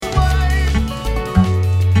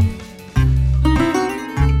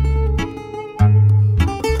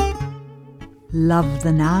Love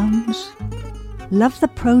the nouns, love the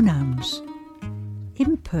pronouns,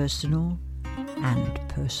 impersonal and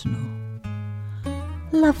personal.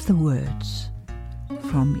 Love the words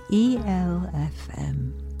from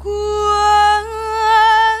ELFM. Quando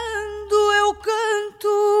eu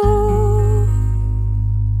canto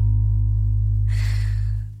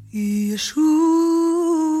e a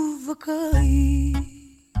chuva cai.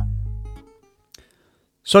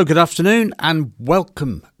 So good afternoon and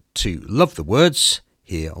welcome to Love the Words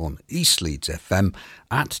here on East Leeds FM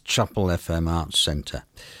at Chapel FM Arts Centre.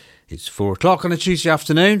 It's 4 o'clock on a Tuesday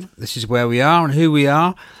afternoon. This is where we are and who we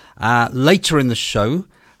are. Later in the show,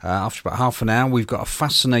 after about half an hour, we've got a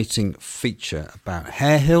fascinating feature about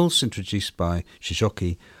hair hills introduced by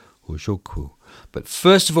Shijoki Ojoku. But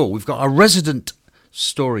first of all, we've got our resident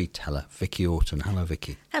storyteller, Vicky Orton. Hello,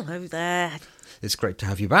 Vicky. Hello there. It's great to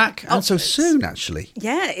have you back, and so soon, actually.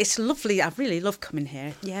 Yeah, it's lovely. I really love coming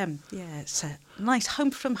here. Yeah, it's a nice home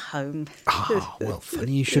from home. Well,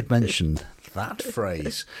 funny you should mention that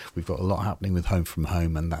phrase. We've got a lot happening with Home from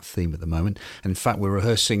Home and that theme at the moment. And in fact, we're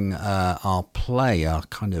rehearsing our play, our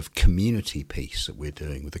kind of community piece that we're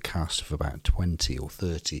doing with a cast of about 20 or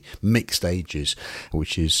 30 mixed ages,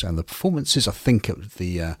 and the performances, I think, at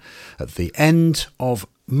the end of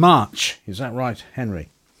March. Is that right, Henry?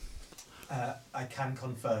 I can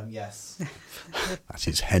confirm, yes. That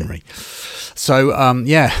is Henry. So,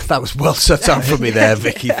 that was well set up for me there,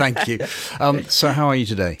 Vicky. Thank you. So how are you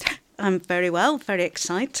today? I'm very well, very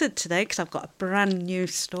excited today because I've got a brand new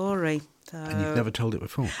story. So And you've never told it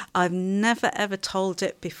before? I've never, ever told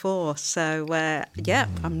it before. So,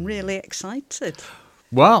 I'm really excited.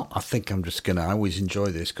 Well, I think I always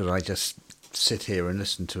enjoy this because I just sit here and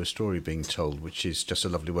listen to a story being told, which is just a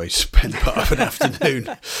lovely way to spend part of an afternoon.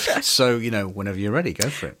 So, whenever you're ready, go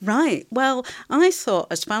for it. Right. Well, I thought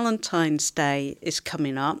as Valentine's Day is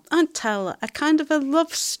coming up, I'd tell a kind of a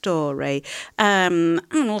love story. And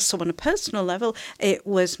also on a personal level, it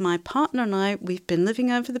was my partner and I, we've been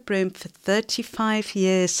living over the Broom for 35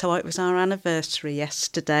 years. So it was our anniversary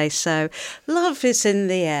yesterday. So love is in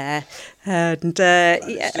the air. And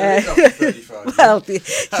well,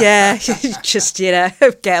 yeah, just get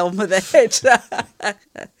on with it.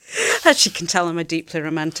 As you can tell, I'm a deeply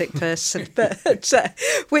romantic person, but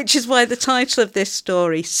which is why the title of this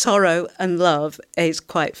story, Sorrow and Love, is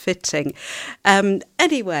quite fitting.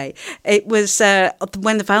 Anyway, it was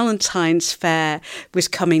when the Valentine's Fair was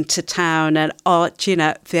coming to town, and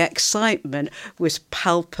the excitement was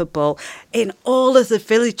palpable in all of the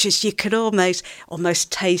villages. You could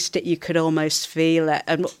almost taste it. You could almost feel it.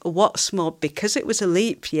 And what's more, because it was a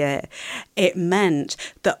leap year, it meant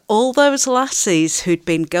that all those lassies who'd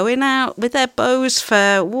been going out with their bows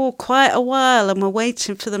for quite a while and were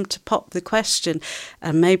waiting for them to pop the question,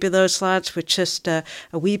 and maybe those lads were just a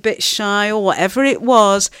wee bit shy or whatever it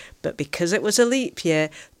was, but because it was a leap year,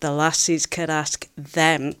 the lassies could ask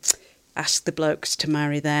the blokes to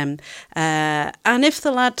marry them. And if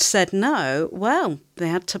the lads said no, well, they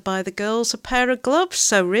had to buy the girls a pair of gloves.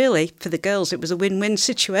 So really, for the girls, it was a win-win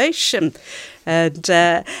situation. And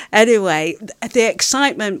anyway, the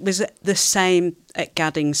excitement was the same at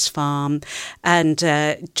Gadding's farm. And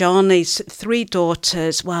Johnny's 3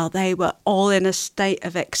 daughters, well, they were all in a state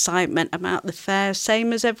of excitement about the fair,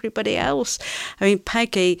 same as everybody else. I mean,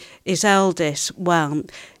 Peggy, his eldest, well,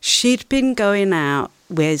 she'd been going out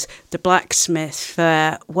with the blacksmith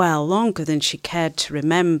for, longer than she cared to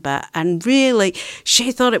remember. And really,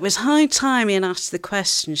 she thought it was high time he asked the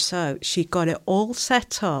question. So she got it all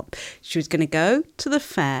set up. She was going to go to the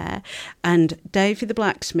fair, and Davy the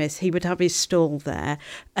blacksmith, he would have his stall there,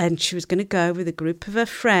 and she was going to go with a group of her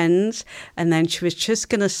friends, and then she was just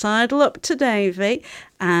going to sidle up to Davy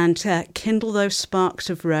and kindle those sparks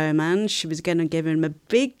of romance. She was going to give him a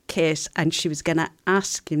big kiss, and she was going to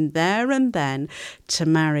ask him there and then to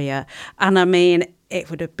marry her. And I mean, it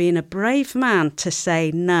would have been a brave man to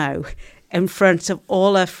say no in front of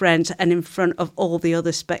all her friends and in front of all the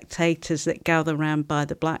other spectators that gather round by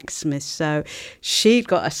the blacksmith. So she'd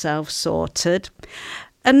got herself sorted.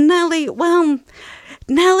 And Nellie,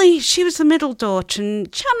 she was the middle daughter,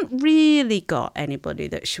 and she hadn't really got anybody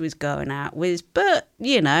that she was going out with, but,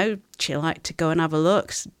 she liked to go and have a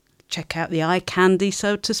look, check out the eye candy,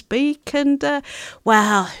 so to speak. And,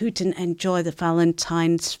 who didn't enjoy the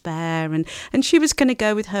Valentine's Fair? And she was going to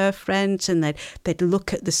go with her friends, and they'd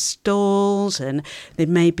look at the stalls, and they'd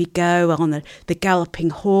maybe go on the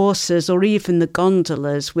galloping horses or even the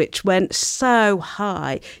gondolas, which went so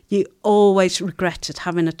high, you always regretted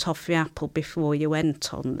having a toffee apple before you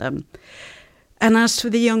went on them. And as for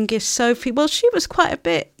the youngest, Sophie, well, she was quite a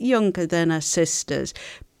bit younger than her sisters,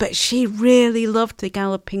 But she really loved the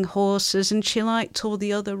galloping horses, and she liked all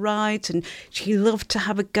the other rides, and she loved to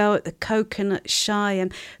have a go at the coconut shy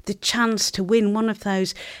and the chance to win one of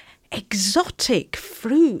those exotic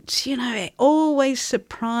fruits. You know, it always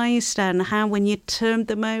surprised her, and how when you turned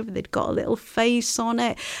them over, they'd got a little face on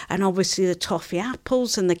it. And obviously the toffee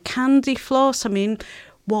apples and the candy floss. I mean,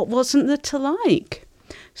 what wasn't there to like?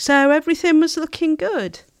 So everything was looking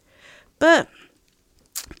good. But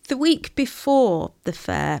the week before the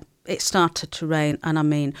fair, it started to rain, and I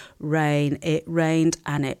mean rain. It rained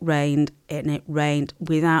and it rained and it rained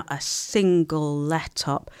without a single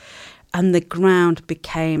let-up, and the ground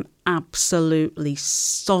became absolutely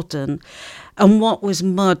sodden, and what was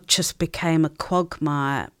mud just became a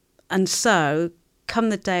quagmire. And so, come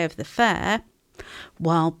the day of the fair,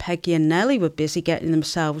 while Peggy and Nellie were busy getting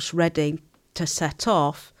themselves ready to set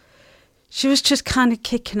off, she was just kind of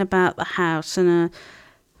kicking about the house and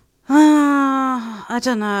I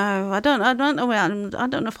don't know. I don't know. I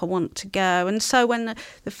don't know if I want to go. And so when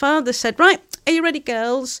the father said, "Right, are you ready,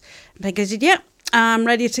 girls?" And Peggy said, "Yep, I'm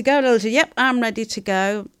ready to go." And I said, "Yep, I'm ready to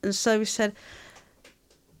go." And so we said,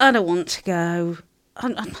 "I don't want to go. I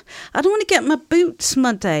don't want to get my boots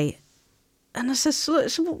muddy." And I said, so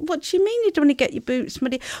what do you mean you don't want to get your boots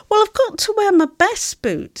muddy? "Well, I've got to wear my best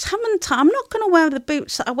boots, haven't I? I'm not going to wear the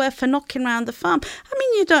boots that I wear for knocking around the farm. I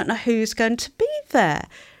mean, you don't know who's going to be there."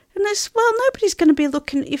 And I said, "Well, nobody's going to be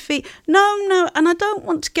looking at your feet." No, and I don't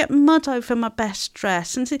want to get mud over my best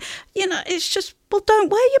dress. And, you know, it's just, well, don't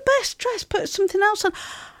wear your best dress, put something else on.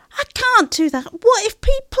 "I can't do that. What if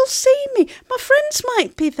people see me? My friends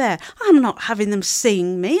might be there. I'm not having them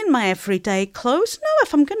seeing me in my everyday clothes. No,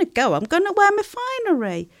 if I'm going to go, I'm going to wear my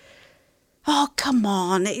finery." "Oh, come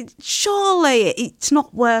on. Surely it's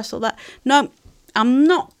not worse or that." "No, I'm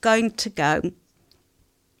not going to go."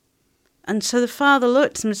 And so the father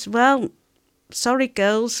looked at him and said, "Well, sorry,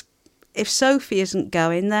 girls. If Sophie isn't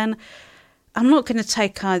going, then I'm not going to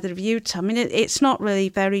take either of you to. I mean, it's not really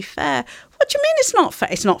very fair." "What do you mean it's not fair?"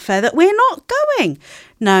 "It's not fair that we're not going."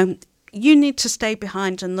 "No, you need to stay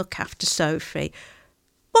behind and look after Sophie."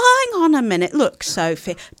 "Well, hang on a minute. Look,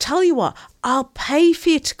 Sophie, tell you what, I'll pay for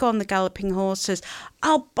you to go on the galloping horses.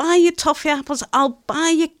 I'll buy you toffee apples. I'll buy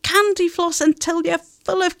you candy floss until you're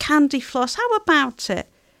full of candy floss. How about it?"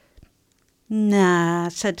 "Nah,"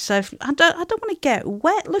 said Sophie, I don't want to get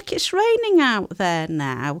wet. Look, it's raining out there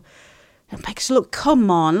now." And Peg said, "Look,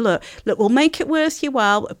 come on, look, we'll make it worth your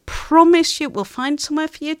while. I promise you, we'll find somewhere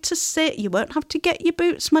for you to sit. You won't have to get your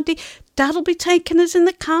boots muddy. Dad'll be taking us in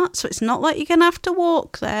the cart, so it's not like you're going to have to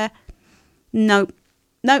walk there." No,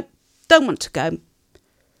 don't want to go."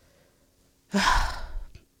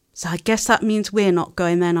 "So I guess that means we're not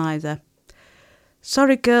going then either."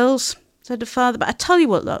 "Sorry, girls," said the father, "but I tell you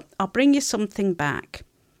what, look, I'll bring you something back.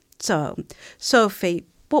 So, Sophie,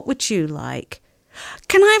 what would you like?"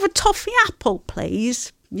 "Can I have a toffee apple,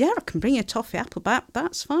 please?" "Yeah, I can bring you a toffee apple back.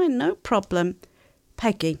 That's fine, no problem."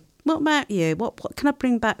 "Peggy, what about you? What can I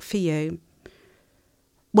bring back for you?"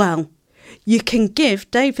 "Well, you can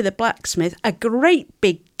give Davy the blacksmith a great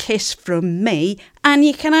big kiss from me, and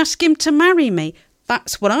you can ask him to marry me.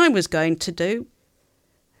 That's what I was going to do."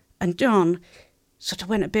 And John sort of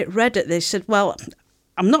went a bit red at this, said, "Well,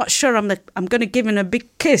 I'm not sure I'm going to give him a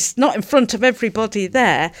big kiss, not in front of everybody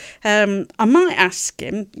there. I might ask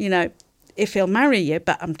him, you know, if he'll marry you,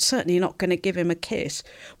 but I'm certainly not going to give him a kiss."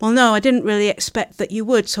 "Well, no, I didn't really expect that you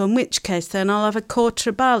would, so in which case then I'll have a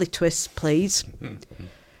quarter of barley twists, please."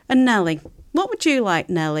 "And Nellie, what would you like,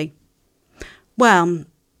 Nellie?" "Well,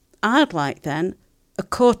 I'd like then a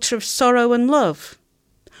quarter of sorrow and love."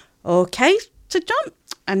 "OK," said John,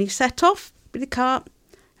 and he set off with the cart,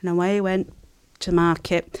 and away he went to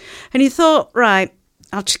market. And he thought, right,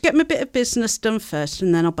 I'll just get my bit of business done first,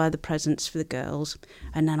 and then I'll buy the presents for the girls,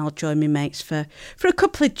 and then I'll join my mates for a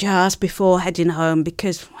couple of jars before heading home,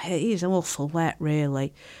 because it is awful wet,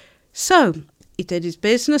 really. So he did his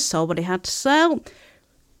business, sold what he had to sell,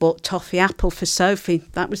 bought toffee apple for Sophie.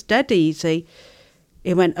 That was dead easy.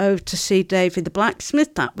 He went over to see Davy the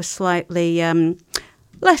blacksmith. That was slightly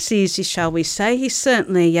less easy, shall we say. He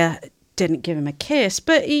certainly didn't give him a kiss,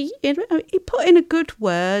 but he put in a good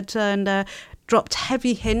word and dropped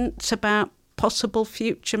heavy hints about possible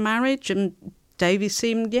future marriage, and Davy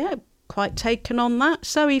seemed, quite taken on that,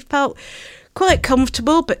 so he felt quite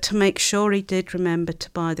comfortable, but to make sure he did remember to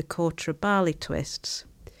buy the quarter of barley twists.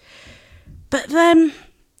 But then,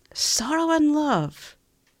 sorrow and love.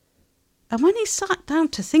 And when he sat down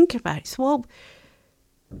to think about it, he thought,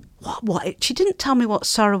 well, what? She didn't tell me what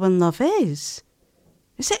sorrow and love is.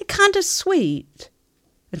 Is it kind of sweet?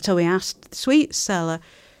 Until he asked the sweet seller,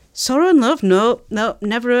 Sorrow and Love? No,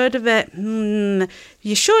 never heard of it.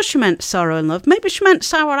 You sure she meant Sorrow and Love? Maybe she meant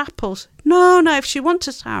sour apples. No, if she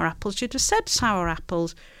wanted sour apples, she'd have said sour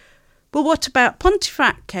apples. But what about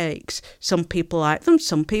Pontefract cakes? Some people like them,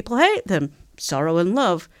 some people hate them. Sorrow and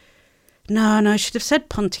Love. No, she'd have said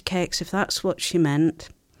Ponty cakes if that's what she meant.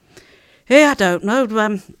 Hey, I don't know.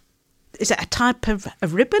 Is it a type of a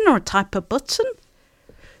ribbon or a type of button?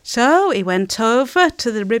 So he went over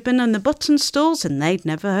to the ribbon and the button stalls, and they'd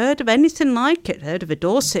never heard of anything like it. Heard of a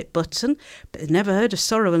Dorset button, but they'd never heard of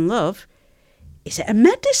Sorrow and Love. Is it a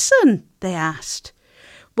medicine? They asked.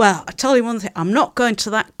 Well, I tell you one thing, I'm not going to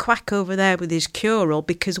that quack over there with his cure-all,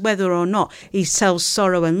 because whether or not he sells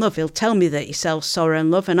Sorrow and Love, he'll tell me that he sells Sorrow and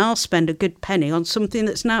Love, and I'll spend a good penny on something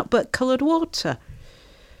that's naught but coloured water.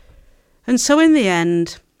 And so in the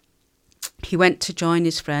end, he went to join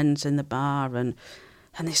his friends in the bar, and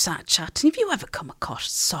they sat chatting. Have you ever come across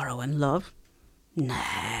Sorrow and Love?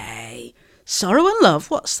 Nay. Sorrow and Love?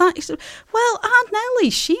 What's that? He said, well, Aunt Nellie,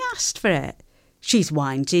 she asked for it. She's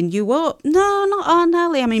winding you up. No, not Aunt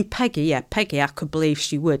Nellie. I mean, Peggy. Yeah, Peggy, I could believe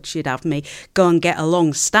she would. She'd have me go and get a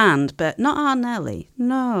long stand, but not Aunt Nellie.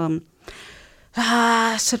 No.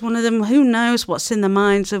 Said one of them, who knows what's in the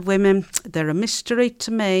minds of women? They're a mystery to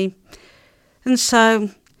me. And so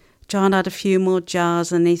John had a few more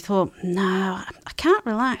jars and he thought, no, I can't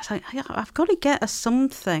relax. I've got to get her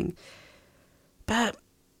something. But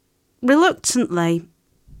reluctantly,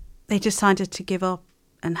 they decided to give up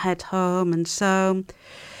and head home. And so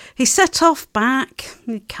he set off back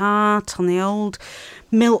in the cart on the old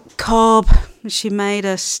milk cob. She made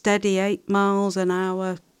a steady 8 miles an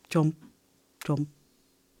hour. Jump, jump,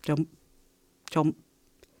 jump, jump.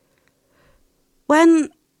 When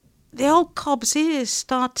the old cob's ears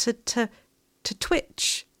started to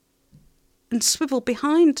twitch and swivel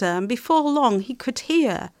behind her, and before long he could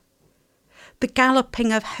hear the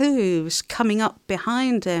galloping of hooves coming up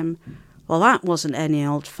behind him. Well, that wasn't any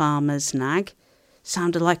old farmer's nag.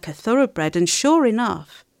 Sounded like a thoroughbred, and sure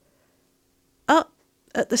enough, up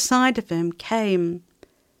at the side of him came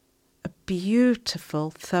a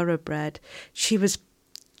beautiful thoroughbred. She was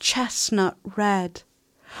chestnut red,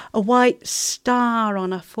 a white star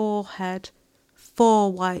on her forehead,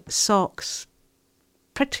 4 white socks.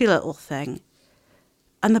 Pretty little thing.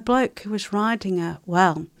 And the bloke who was riding her,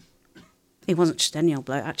 well, he wasn't just any old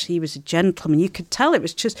bloke. Actually, he was a gentleman. You could tell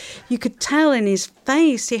you could tell in his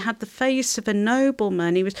face. He had the face of a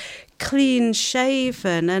nobleman. He was clean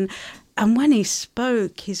shaven. And when he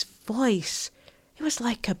spoke, his voice, it was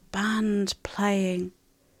like a band playing.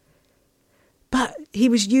 But he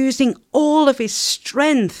was using all of his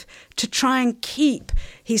strength to try and keep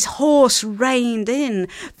his horse reined in.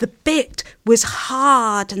 The bit was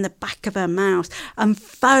hard in the back of her mouth and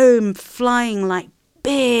foam flying like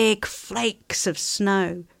big flakes of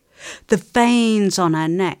snow. The veins on her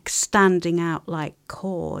neck standing out like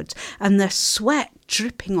cords, and the sweat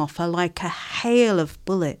dripping off her like a hail of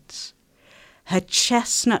bullets. Her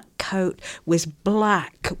chestnut coat was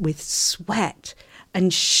black with sweat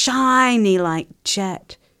and shiny like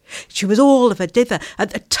jet. She was all of a dither.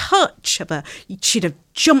 At the touch of her, she'd have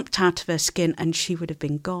jumped out of her skin and she would have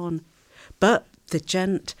been gone. But the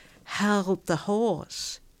gent held the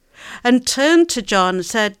horse and turned to John and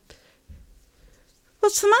said,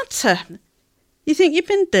 "What's the matter? You think you've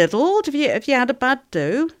been diddled? Have you had a bad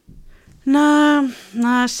do?" No,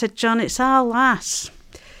 said John, it's our lass.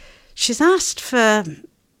 She's asked for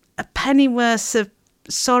a pennyworth of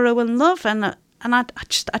Sorrow and Love, and I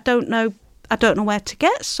don't know where to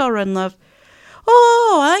get Sorrow and Love.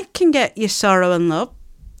 Oh, I can get you Sorrow and Love,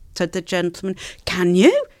 said the gentleman. Can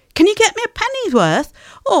you? Can you get me a penny's worth?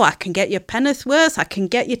 Oh, I can get you a penny's worth. I can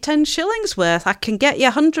get you 10 shillings worth. I can get you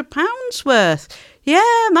 £100 worth.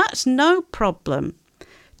 Yeah, that's no problem.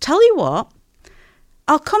 Tell you what,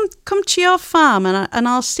 I'll come to your farm and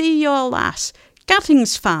I'll see your lass.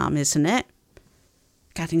 Gaddings Farm, isn't it?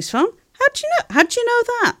 Gaddings Farm? How do you know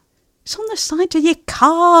that? It's on the side of your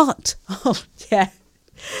cart. Oh, yeah.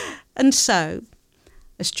 And so,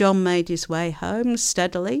 as John made his way home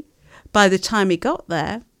steadily, by the time he got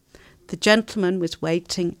there, the gentleman was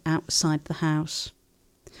waiting outside the house.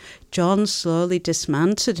 John slowly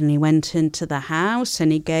dismounted and he went into the house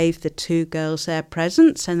and he gave the 2 girls their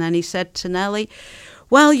presents, and then he said to Nellie,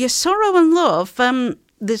 "Well, your Sorrow and Love,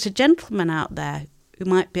 there's a gentleman out there who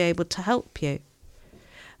might be able to help you."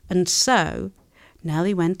 And so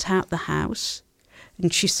Nellie went out the house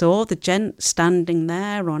and she saw the gent standing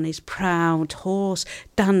there on his proud horse,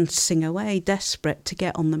 dancing away, desperate to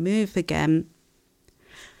get on the move again.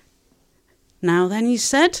 "Now then," he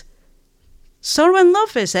said, "Sorrow and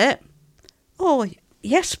Love, is it?" "Oh,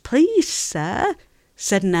 yes, please, sir,"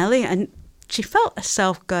 said Nellie, and she felt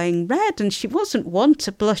herself going red, and she wasn't one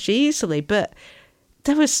to blush easily, but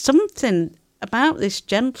there was something about this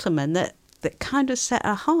gentleman that kind of set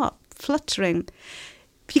her heart fluttering.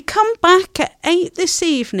 If you come back at 8 this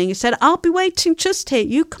evening, he said, I'll be waiting just here.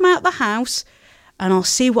 You come out the house and I'll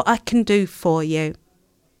see what I can do for you.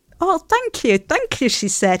 Oh, thank you, she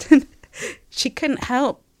said. She couldn't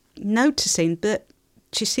help noticing that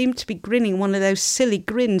she seemed to be grinning one of those silly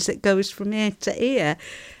grins that goes from ear to ear.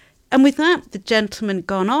 And with that, the gentleman had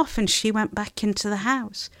gone off and she went back into the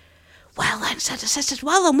house. Well, then, said her sisters,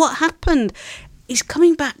 well, then what happened? He's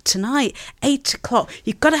coming back tonight, 8 o'clock.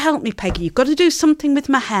 You've got to help me, Peggy. You've got to do something with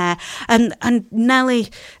my hair. And Nellie,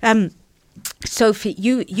 Sophie,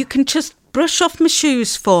 you can just brush off my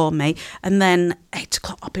shoes for me, and then 8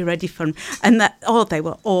 o'clock I'll be ready for him. And they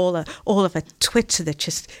were all of a twitter. They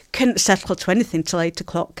just couldn't settle to anything till 8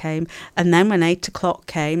 o'clock came. And then when 8 o'clock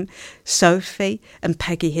came, Sophie and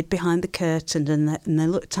Peggy hid behind the curtain, and they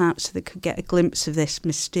looked out so they could get a glimpse of this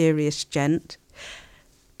mysterious gent.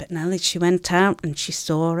 But Nellie, she went out and she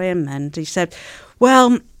saw him, and he said,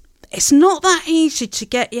 well, it's not that easy to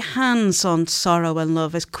get your hands on sorrow and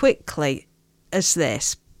love as quickly as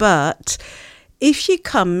this. But if you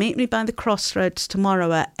come meet me by the crossroads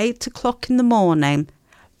tomorrow at 8 o'clock in the morning,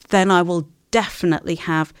 then I will definitely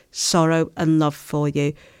have sorrow and love for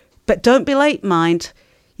you. But don't be late, mind.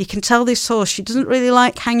 You can tell this horse she doesn't really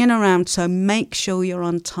like hanging around, so make sure you're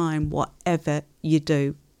on time, whatever you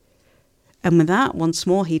do. And with that, once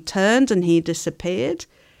more, he turned and he disappeared.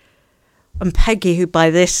 And Peggy, who by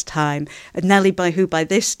this time, and Nellie, who by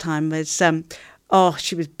this time was...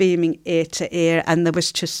 she was beaming ear to ear, and there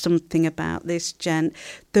was just something about this gent.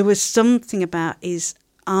 There was something about his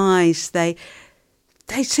eyes. They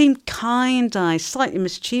seemed kind eyes, slightly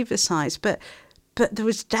mischievous eyes, but there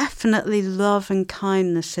was definitely love and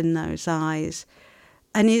kindness in those eyes.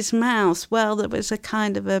 And his mouth, well, there was a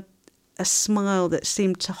kind of a smile that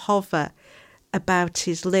seemed to hover about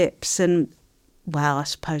his lips. And, well, I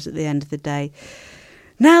suppose at the end of the day,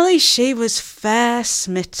 Nellie, she was fair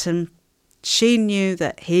smitten. She knew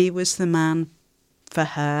that he was the man for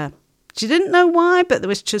her. She didn't know why, but there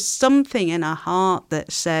was just something in her heart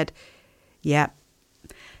that said, yep,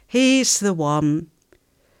 he's the one.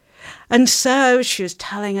 And so she was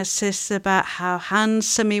telling her sister about how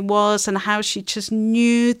handsome he was and how she just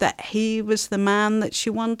knew that he was the man that she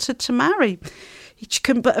wanted to marry. She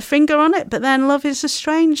couldn't put a finger on it, but then love is a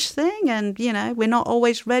strange thing. And, we're not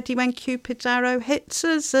always ready when Cupid's arrow hits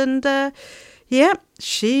us. And,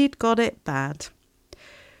 she'd got it bad.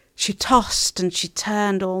 She tossed and she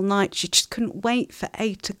turned all night. She just couldn't wait for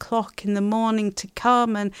 8 o'clock in the morning to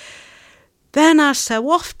come. And then, as so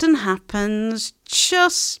often happens,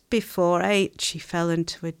 just before 8, she fell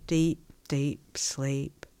into a deep, deep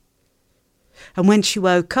sleep. And when she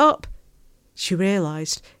woke up, she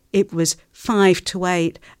realised it was 5 to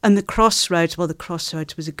 8, and the crossroads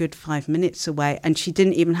was a good 5 minutes away, and she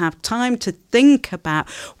didn't even have time to think about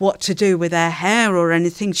what to do with her hair or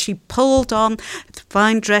anything. She pulled on the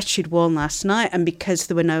fine dress she'd worn last night, and because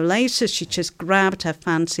there were no laces, she just grabbed her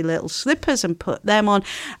fancy little slippers and put them on,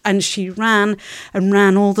 and she ran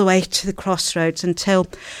all the way to the crossroads until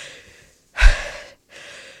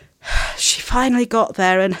she finally got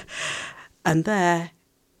there, and there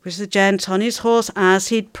was the gent on his horse as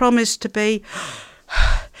he'd promised to be.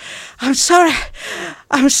 I'm sorry,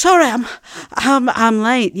 I'm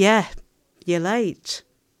late. Yeah, you're late.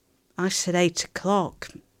 I said 8 o'clock.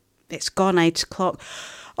 It's gone 8 o'clock.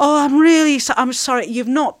 Oh, I'm sorry. You've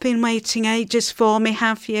not been waiting ages for me,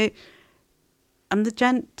 have you? And the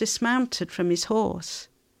gent dismounted from his horse,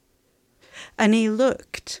 and he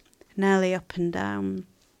looked Nellie up and down.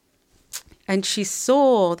 And she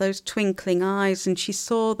saw those twinkling eyes, and she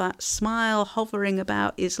saw that smile hovering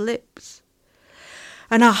about his lips.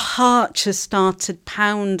 And her heart just started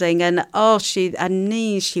pounding, and her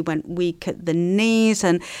knees, she went weak at the knees,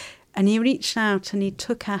 and he reached out and he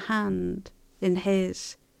took her hand in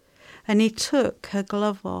his, and he took her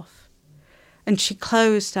glove off, and she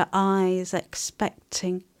closed her eyes,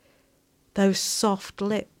 expecting those soft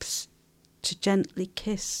lips to gently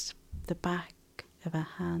kiss the back of her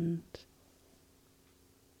hand.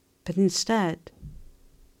 But instead,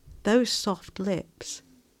 those soft lips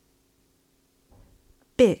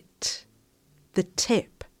bit the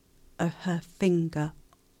tip of her finger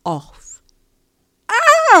off.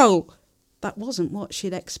 Ow! That wasn't what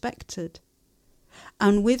she'd expected.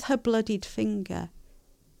 And with her bloodied finger,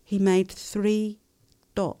 he made 3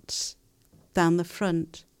 dots down the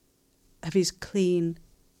front of his clean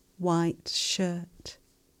white shirt.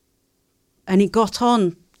 And he got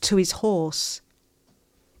on to his horse.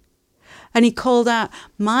 And he called out,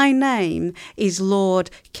 "My name is Lord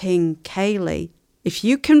King Cayley. If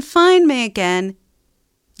you can find me again,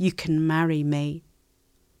 you can marry me."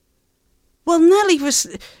 Well, Nellie was...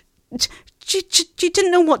 She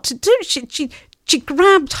didn't know what to do. She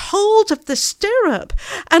grabbed hold of the stirrup,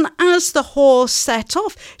 and as the horse set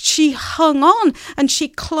off, she hung on and she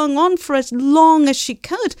clung on for as long as she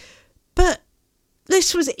could. But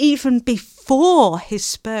this was even before his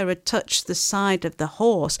spur had touched the side of the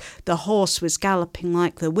horse. The horse was galloping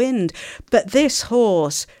like the wind, but this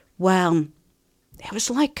horse, well, it was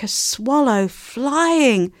like a swallow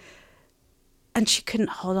flying. And she couldn't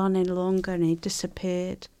hold on any longer, and he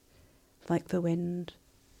disappeared like the wind.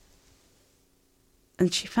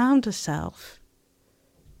 And she found herself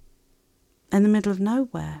in the middle of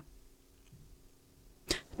nowhere.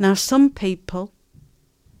 Now, some people,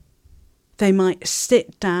 they might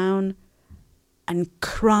sit down and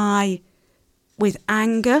cry with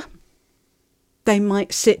anger. They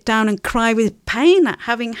might sit down and cry with pain at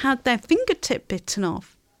having had their fingertip bitten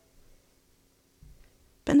off.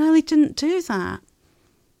 But Nellie didn't do that.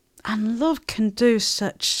 And love can do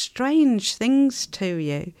such strange things to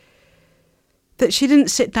you that she didn't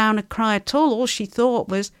sit down and cry at all. All she thought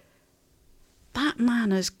was, that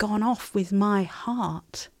man has gone off with my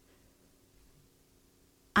heart.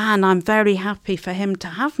 And I'm very happy for him to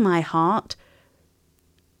have my heart,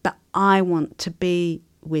 but I want to be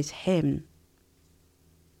with him.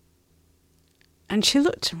 And she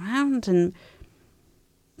looked around and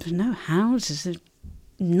there were no houses,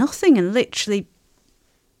 nothing, and literally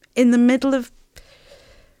in the middle of,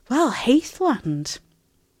 well, heathland.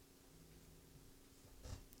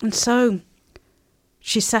 And so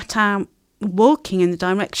she set out walking in the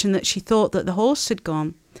direction that she thought that the horse had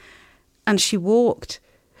gone. And she walked,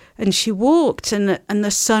 and she walked, and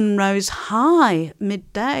the sun rose high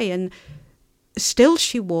midday, and still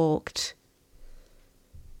she walked.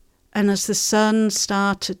 And as the sun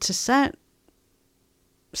started to set,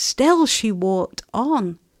 still she walked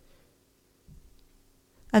on.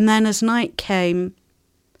 And then as night came,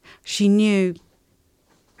 she knew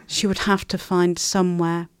she would have to find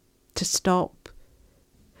somewhere to stop.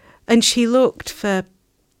 And she looked for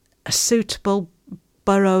a suitable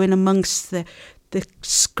burrow in amongst the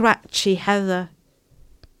scratchy heather.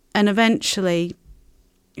 And eventually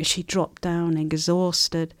she dropped down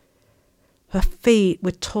exhausted. Her feet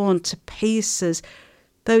were torn to pieces.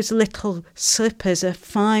 Those little slippers are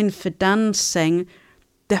fine for dancing.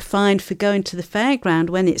 They're fine for going to the fairground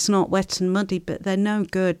when it's not wet and muddy, but they're no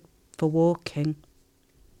good for walking.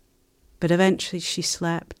 But eventually she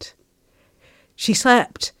slept. She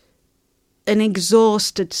slept an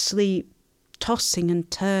exhausted sleep, tossing and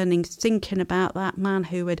turning, thinking about that man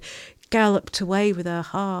who had galloped away with her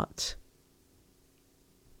heart.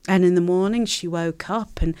 And in the morning she woke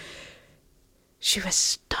up and she was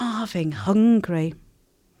starving, hungry.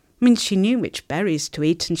 I mean, she knew which berries to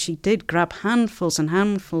eat, and she did grab handfuls and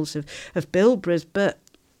handfuls of bilberries, but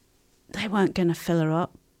they weren't going to fill her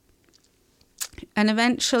up. And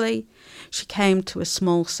eventually she came to a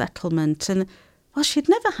small settlement, and well, she'd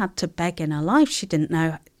never had to beg in her life. She didn't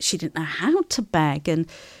know how to beg, and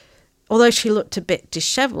although she looked a bit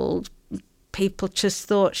dishevelled, people just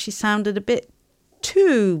thought she sounded a bit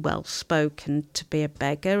too well spoken to be a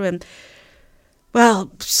beggar. And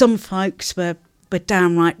well, some folks were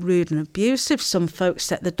downright rude and abusive. Some folks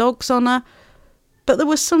set the dogs on her, but there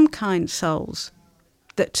were some kind souls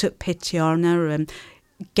that took pity on her and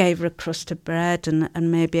gave her a crust of bread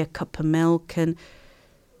and maybe a cup of milk. And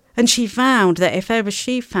she found that if ever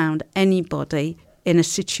she found anybody in a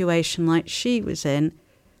situation like she was in,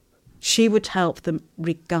 she would help them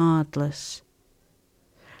regardless.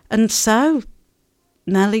 And so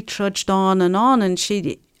Nellie trudged on, and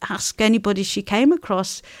she asked anybody she came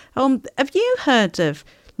across, have you heard of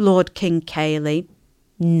Lord King Cayley?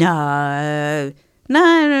 No,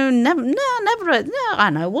 never heard. No, I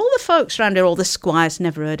know all the folks around here, all the squires,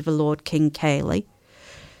 never heard of a Lord King Cayley.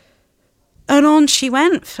 And on she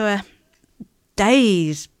went for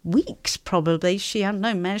days, weeks probably. She had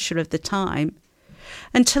no measure of the time,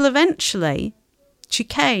 until eventually she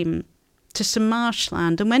came to some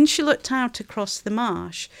marshland. And when she looked out across the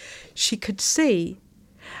marsh, she could see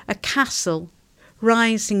a castle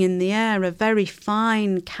rising in the air, a very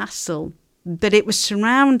fine castle, but it was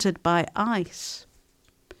surrounded by ice.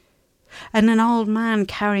 And an old man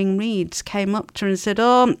carrying reeds came up to her and said,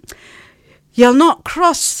 "Oh, you'll not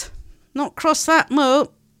cross that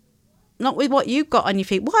moat, not with what you've got on your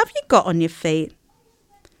feet." "What have you got on your feet?"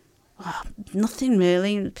 "Oh, nothing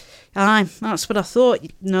really." "Aye, that's what I thought.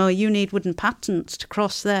 No, you need wooden pattens to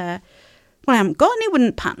cross there." "Well, I haven't got any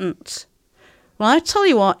wooden pattens." Well, I tell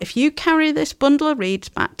you what, if you carry this bundle of reeds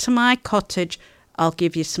back to my cottage, I'll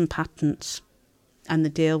give you some patents. And the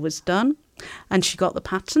deal was done. And she got the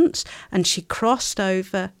patents and she crossed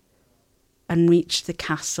over and reached the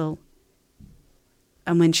castle.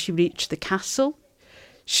 And when she reached the castle,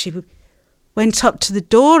 she went up to the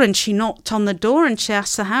door and she knocked on the door and she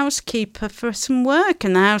asked the housekeeper for some work.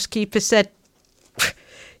 And the housekeeper said,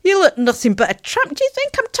 "You look nothing but a tramp. Do you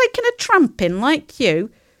think I'm taking a tramping like you?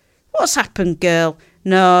 What's happened, girl?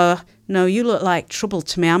 No, you look like trouble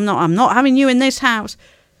to me. I'm not having you in this house."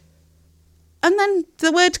 And then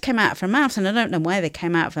the words came out of her mouth, and I don't know why they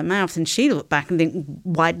came out of her mouth. And she looked back and think,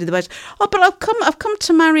 why did the words? "Oh, but I've come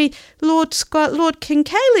to marry Lord King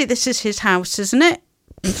Cayley. This is his house, isn't it?"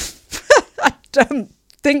 I don't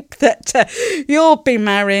think that you'll be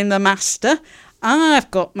marrying the master. I've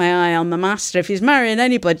got my eye on the master. If he's marrying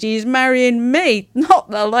anybody, he's marrying me, not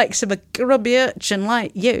the likes of a grubby urchin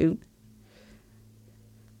like you.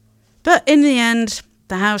 But in the end,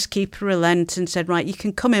 the housekeeper relented and said, "Right, you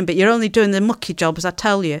can come in, but you're only doing the mucky job, as I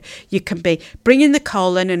tell you. You can be bringing the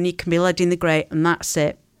coal in and you can be leading the grate, and that's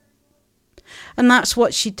it." And that's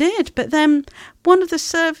what she did. But then one of the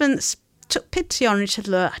servants took pity on her and said,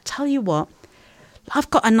 "Look, I tell you what,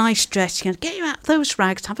 I've got a nice dress. You know, get you out those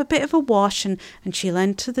rags, have a bit of a wash." And she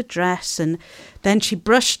lent her the dress, and then she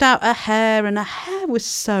brushed out her hair, and her hair was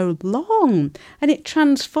so long, and it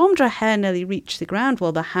transformed. Her hair nearly reached the ground.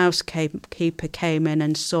 Well, the housekeeper came in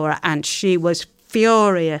and saw her, and she was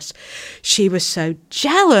furious. She was so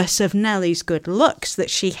jealous of Nellie's good looks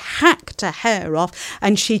that she hacked her hair off,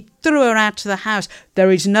 and she threw her out of the house.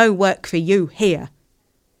 "There is no work for you here."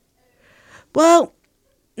 Well,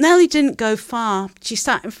 Nellie didn't go far. She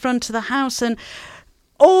sat in front of the house, and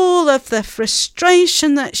all of the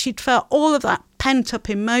frustration that she'd felt, all of that pent-up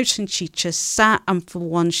emotion, she just sat, and for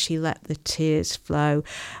once she let the tears flow.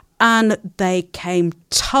 And they came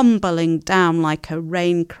tumbling down like a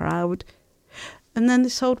rain cloud. And then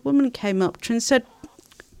this old woman came up to her and said,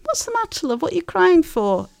 "What's the matter, love? What are you crying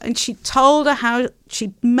for?" And she told her how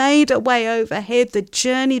she'd made her way over here, the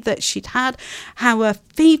journey that she'd had, how her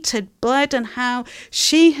feet had bled, and how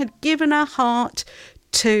she had given her heart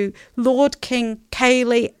to Lord King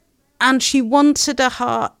Cayley, and she wanted her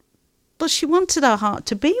heart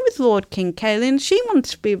to be with Lord King Cayley, and she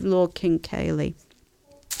wanted to be with Lord King Cayley.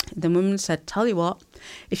 The woman said, "Tell you what,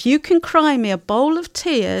 if you can cry me a bowl of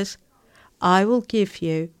tears, I will give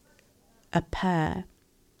you a pear.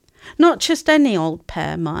 Not just any old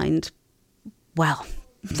pear, mind." Well,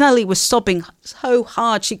 Nellie was sobbing so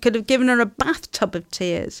hard she could have given her a bathtub of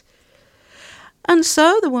tears. And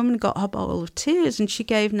so the woman got her bowl of tears and she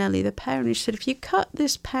gave Nellie the pear, and she said, "If you cut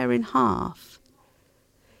this pear in half,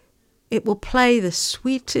 it will play the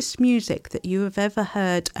sweetest music that you have ever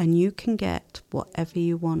heard, and you can get whatever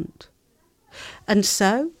you want." And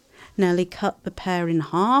so Nellie cut the pear in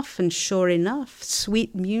half, and sure enough,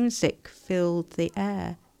 sweet music filled the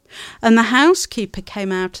air. And the housekeeper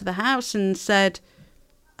came out of the house and said,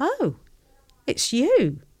 "Oh, it's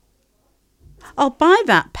you. I'll buy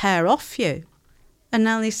that pear off you." And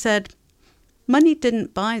Nellie said, "Money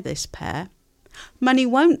didn't buy this pear. Money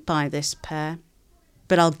won't buy this pear.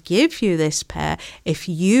 But I'll give you this pear if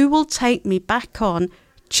you will take me back on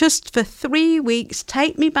just for 3 weeks.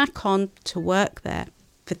 Take me back on to work there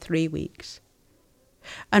for 3 weeks."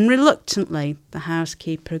 And reluctantly, the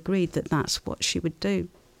housekeeper agreed that that's what she would do.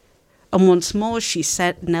 And once more she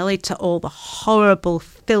sent Nellie to all the horrible,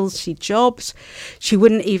 filthy jobs. She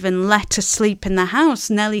wouldn't even let her sleep in the house.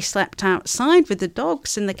 Nellie slept outside with the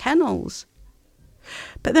dogs in the kennels.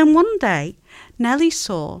 But then one day, Nellie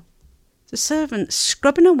saw the servant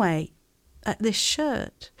scrubbing away at this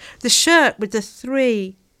shirt. The shirt with the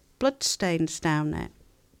 3 bloodstains down it.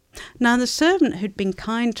 Now the servant who'd been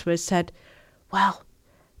kind to her said, "Well,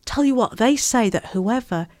 tell you what, they say that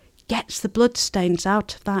whoever gets the bloodstains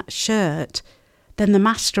out of that shirt, then the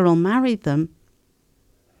master will marry them.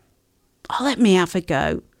 Oh, let me have a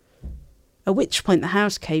go." At which point the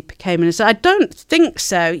housekeeper came in and said, "I don't think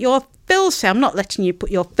so. You're filthy. I'm not letting you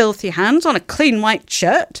put your filthy hands on a clean white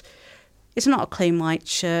shirt." "It's not a clean white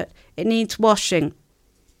shirt. It needs washing."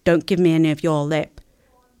 "Don't give me any of your lip."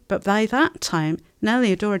 But by that time,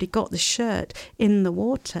 Nellie had already got the shirt in the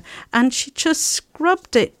water, and she just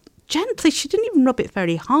scrubbed it gently. She didn't even rub it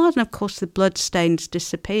very hard, and of course the blood stains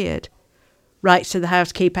disappeared. "Right," said the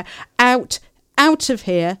housekeeper, out of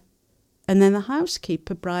here." And then the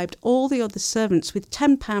housekeeper bribed all the other servants with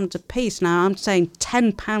 £10 apiece. Now I'm saying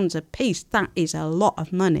 £10 apiece, that is a lot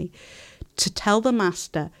of money, to tell the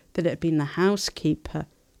master that it had been the housekeeper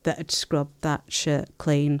that had scrubbed that shirt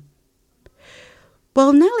clean.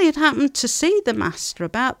 Well, Nellie had happened to see the master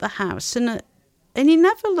about the house, and and he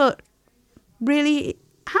never looked really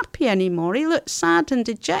happy anymore. He looked sad and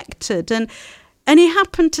dejected, and he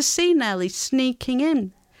happened to see Nellie sneaking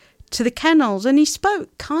in to the kennels, and he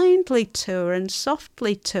spoke kindly to her and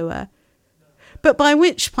softly to her. But by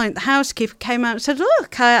which point the housekeeper came out and said,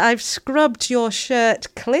 "Look, I've scrubbed your shirt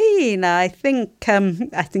clean. I think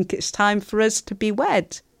it's time for us to be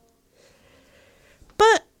wed."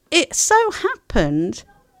 But it so happened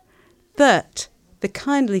that the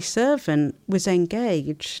kindly servant was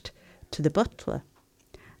engaged to the butler,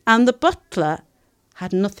 and the butler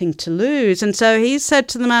had nothing to lose, and so he said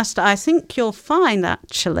to the master, "I think you'll find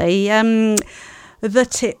actually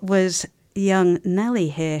that it was young Nellie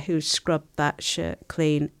here who scrubbed that shirt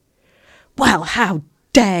clean." "Well, how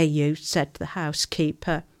dare you?" said the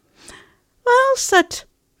housekeeper. "Well," said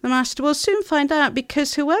the master, "we'll soon find out,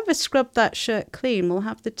 because whoever scrubbed that shirt clean will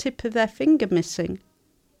have the tip of their finger missing."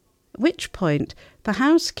 At which point the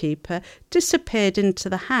housekeeper disappeared into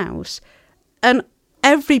the house, and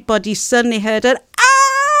everybody suddenly heard an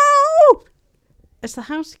 "ow!" as the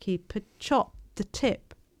housekeeper chopped the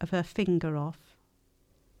tip of her finger off.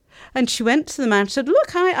 And she went to the man and said,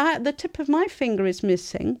 "Look, the tip of my finger is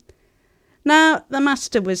missing." Now, the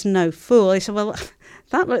master was no fool. He said, "Well,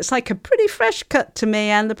 that looks like a pretty fresh cut to me,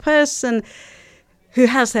 and the person who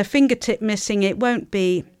has their fingertip missing, it won't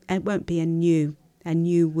be a new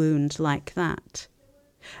wound like that."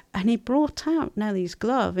 And he brought out Nellie's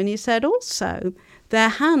glove, and he said, "Also, their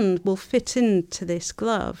hand will fit into this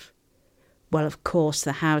glove." Well, of course,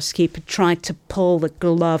 the housekeeper tried to pull the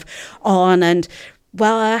glove on, and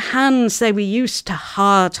well, her hands, they were used to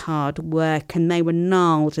hard work, and they were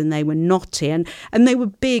gnarled and they were knotty, and they were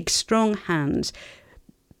big, strong hands.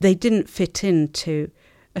 They didn't fit into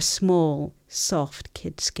a small, soft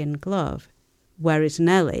kidskin glove, whereas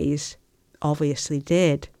Nellie's obviously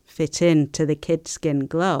did fit into the kidskin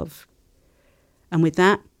glove. And with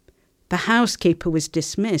that, the housekeeper was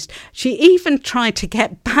dismissed. She even tried to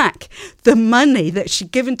get back the money that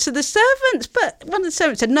she'd given to the servants, but one of the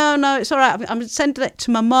servants said, no, it's all right, I'm sending it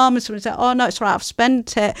to my mum. And someone said, "Oh, no, it's all right, I've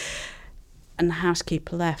spent it." And the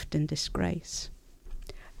housekeeper left in disgrace.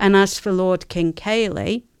 And as for Lord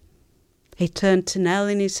Kincailey, he turned to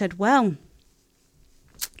Nellie and he said, "Well,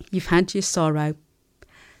 you've had your sorrow.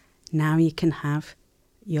 Now you can have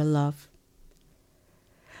your love."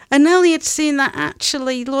 And Nellie had seen that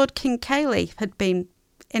actually Lord Kincailey had been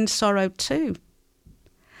in sorrow too.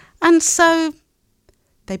 And so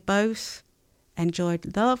they both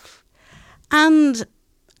enjoyed love. And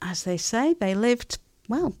as they say, they lived,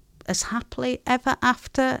 well, as happily ever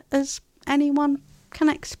after as anyone can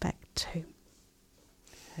expect to.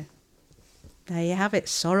 So, there you have it,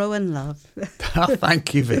 sorrow and love. Oh,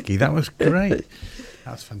 thank you, Vicky. That was great.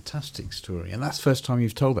 That's a fantastic story. And that's the first time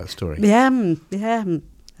you've told that story. Yeah.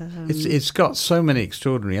 It's got so many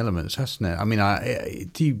extraordinary elements, hasn't it? I mean,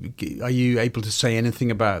 are you able to say anything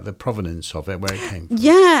about the provenance of it, where it came from?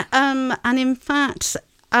 Yeah, and in fact,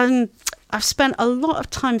 I've spent a lot of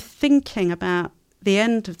time thinking about the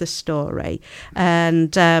end of the story,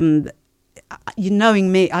 and you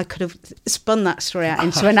knowing me, I could have spun that story out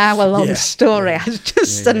into an hour-long story. I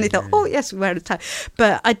just suddenly thought, oh yes, we're out of time.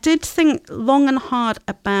 But I did think long and hard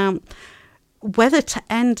about whether to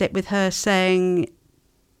end it with her saying,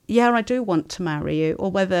 "Yeah, I do want to marry you,"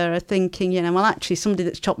 or whether thinking, well, actually, somebody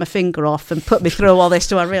that's chopped my finger off and put me through all this,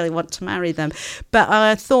 do I really want to marry them? But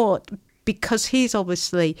I thought, because he's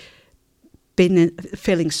obviously been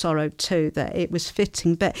feeling sorrow too, that it was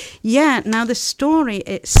fitting. But yeah, now the story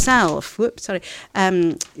itself, you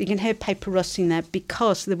can hear paper rustling there,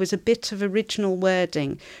 because there was a bit of original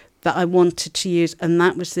wording that I wanted to use, and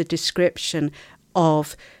that was the description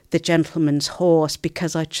of the gentleman's horse,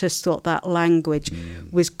 because I just thought that language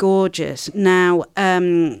was gorgeous. Now,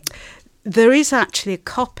 there is actually a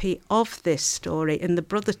copy of this story in the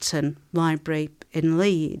Brotherton Library in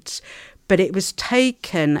Leeds, but it was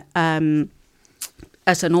taken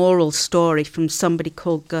as an oral story from somebody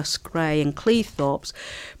called Gus Gray in Cleethorpes,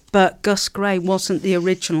 but Gus Gray wasn't the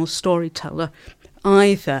original storyteller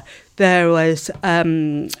either. There was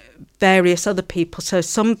various other people. So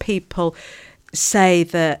some people say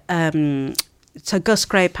that so Gus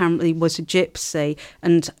Gray apparently was a gypsy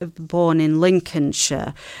and born in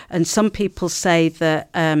Lincolnshire, and some people say that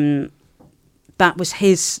that was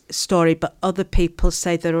his story, but other people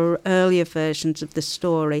say there are earlier versions of the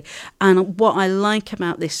story. And what I like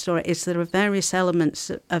about this story is there are various elements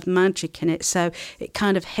of magic in it. So it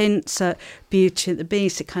kind of hints at Beauty and the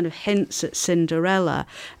Beast, it kind of hints at Cinderella,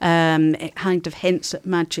 it kind of hints at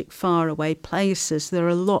magic faraway places. There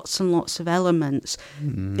are lots and lots of elements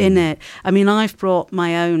in it. I mean, I've brought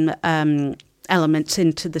my own elements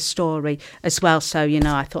into the story as well. So,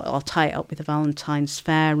 I thought I'll tie it up with the Valentine's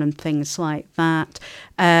Fair and things like that.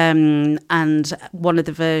 And one of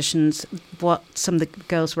the versions, what some of the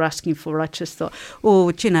girls were asking for, I just thought,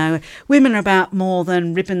 women are about more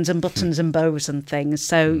than ribbons and buttons and bows and things.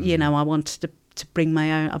 So, I wanted to bring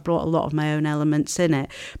my own, I brought a lot of my own elements in it.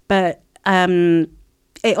 But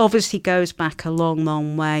it obviously goes back a long,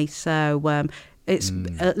 long way. So it's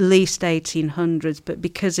at least 1800s, but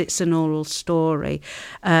because it's an oral story,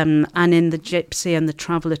 and in the gypsy and the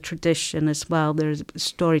traveller tradition as well,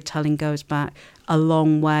 storytelling goes back a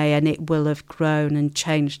long way, and it will have grown and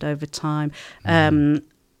changed over time. And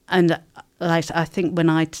I think when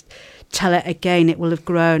I tell it again, it will have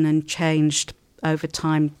grown and changed over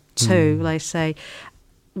time too. Like I say,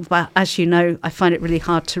 well, as you know, I find it really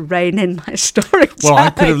hard to rein in my story. Well,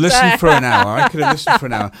 I could have listened for an hour.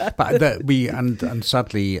 But and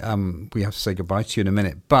sadly, we have to say goodbye to you in a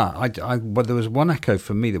minute. But there was one echo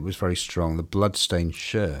for me that was very strong: the bloodstained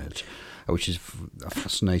shirt, which is a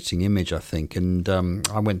fascinating image, I think. And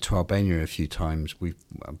I went to Albania a few times. We've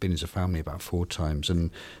been as a family about 4 times, and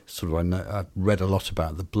I read a lot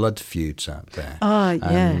about the blood feuds out there.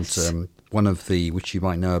 Yes. And one of the, which you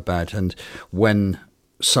might know about, and when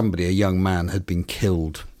a young man, had been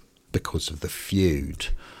killed because of the feud,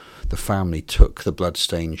 the family took the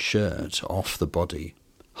bloodstained shirt off the body,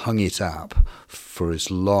 hung it up for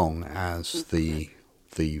as long as the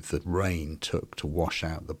rain took to wash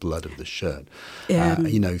out the blood of the shirt.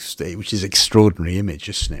 Which is an extraordinary image,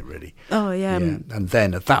 isn't it, really? Oh, yeah. And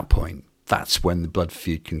then at that point, that's when the blood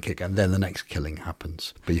feud can kick, and then the next killing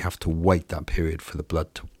happens. But you have to wait that period for the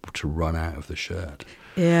blood to run out of the shirt.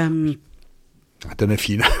 I don't know if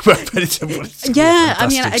you know, but it's I'm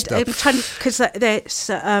trying to, because there's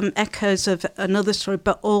echoes of another story,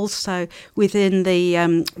 but also within the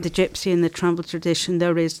gypsy and the travel tradition,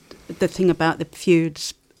 there is the thing about the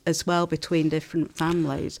feuds as well between different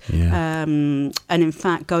families. And in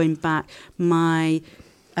fact, going back, my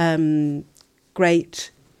great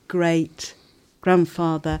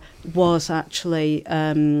grandfather was actually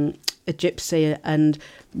a gypsy, and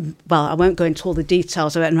I won't go into all the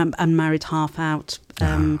details of it, and married half out.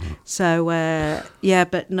 But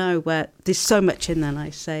there's so much in there, and I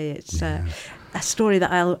say it's a story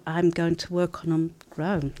that I'm going to work on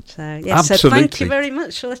grown. So, so thank you very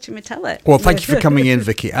much for letting me tell it. Well, thank you for coming in,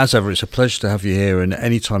 Vicky. As ever, it's a pleasure to have you here, and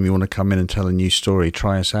anytime you want to come in and tell a new story,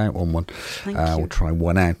 try us out on one. We'll try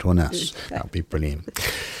one out on us. That would be brilliant.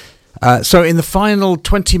 So in the final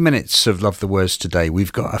 20 minutes of Love the Words today,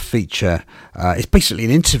 we've got a feature. It's basically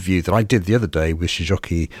an interview that I did the other day with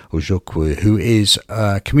Shijoki Ojokwu, who is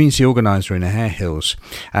a community organiser in Hare Hills.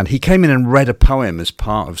 And he came in and read a poem as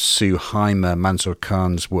part of Suhaima Mansour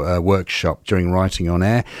Khan's workshop during Writing on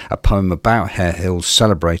Air, a poem about Hare Hills,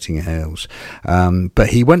 celebrating Hare Hills. But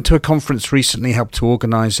he went to a conference recently, helped to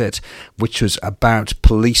organise it, which was about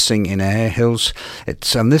policing in Hare Hills.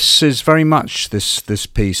 And this is very much this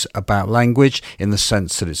piece about language, in the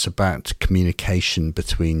sense that it's about communication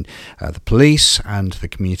between the police and the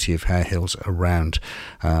community of Hare Hills around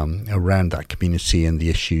that community and the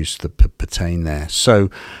issues that pertain there. So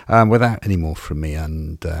without any more from me,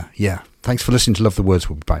 and thanks for listening to Love the Words.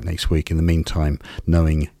 We'll be back next week. In the meantime,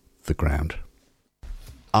 knowing the ground.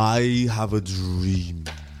 I have a dream.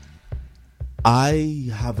 I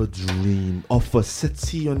have a dream of a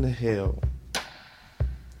city on a hill,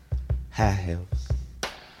 Hare Hills,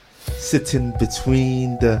 sitting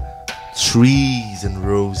between the trees and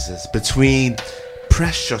roses, between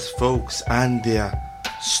precious folks and their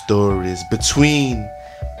stories, between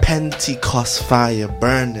Pentecost fire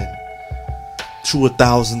burning through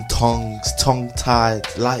 1,000 tongues, tongue-tied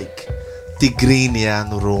like Tigrinya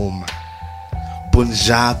and Roma,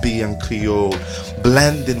 Punjabi and Creole,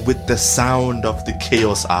 blending with the sound of the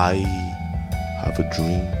chaos. I have a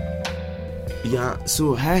dream. Yeah,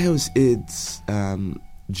 so Hare Hills is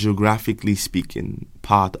geographically speaking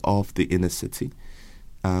part of the inner city,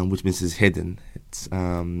 which means it's hidden. It's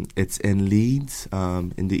in Leeds,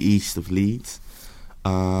 in the east of Leeds,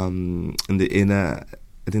 in the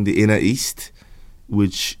inner east,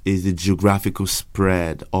 which is the geographical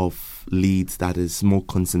spread of Leeds that is more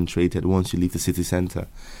concentrated once you leave the city centre.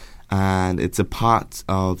 And it's a part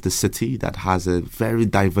of the city that has a very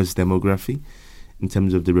diverse demography in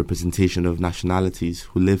terms of the representation of nationalities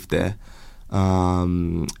who live there.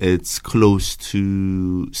 It's close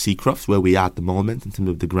to Seacroft, where we are at the moment in terms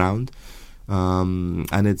of the ground. And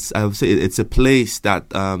I would say it's a place that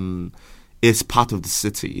is part of the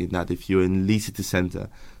city, in that if you're in Leeds city centre,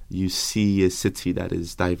 you see a city that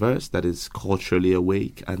is diverse, that is culturally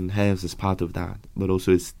awake, and Hare Hills is part of that. But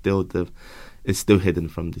also it's still hidden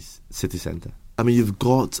from the city centre. I mean, you've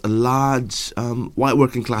got a large white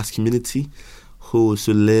working class community who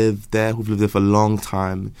also live there, who've lived there for a long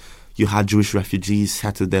time. You had Jewish refugees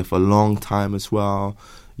settled there for a long time as well.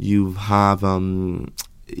 You have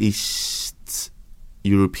East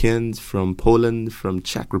Europeans from Poland, from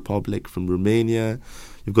Czech Republic, from Romania.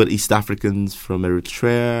 You've got East Africans from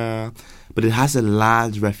Eritrea. But it has a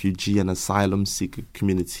large refugee and asylum seeker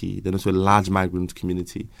community. Then also a large migrant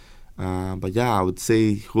community. But yeah, I would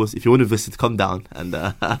say if you want to visit, come down and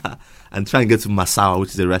and try and get to Massawa, which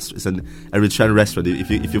is a restaurant. It's an Eritrean restaurant.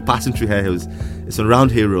 If you're passing through Hare Hills, it's on Round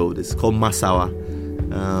Hill Road. It's called Massawa.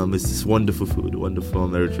 It's this wonderful food, wonderful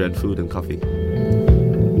Eritrean food and coffee.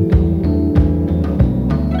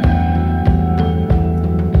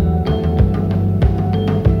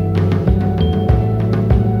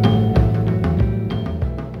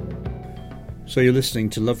 So you're listening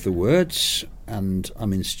to Love the Words, and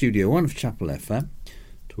I'm in Studio 1 of Chapel FM,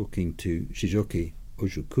 talking to Shijoki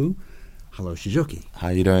Ojukwu. Hello, Shijoki. How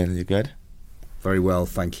are you doing? You good? Very well,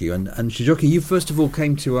 thank you. And Shijoki, you first of all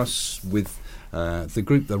came to us with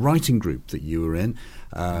the writing group that you were in,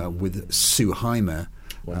 with Suheimer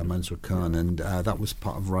Mansour Khan, and that was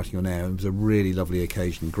part of Writing on Air. It was a really lovely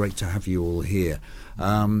occasion. Great to have you all here.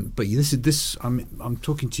 But I'm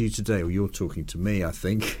talking to you today, or you're talking to me, I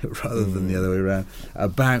think, rather than the other way around,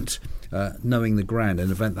 about Knowing the Ground,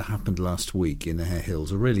 an event that happened last week in the Hare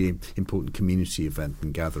Hills, a really important community event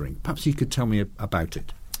and gathering. Perhaps you could tell me about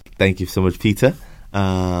it. Thank you so much, Peter.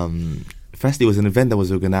 Firstly, it was an event that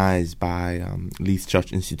was organised by Leith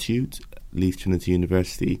Church Institute, Leith Trinity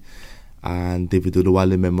University, and David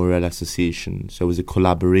Oluwale Memorial Association. So it was a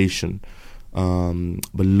collaboration,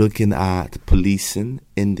 but looking at policing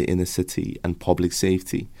in the inner city and public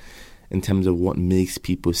safety in terms of what makes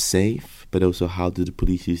people safe, but also how do the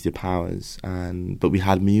police use their powers. But we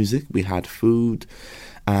had music, we had food,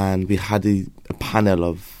 and we had a panel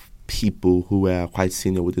of people who were quite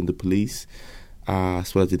senior within the police,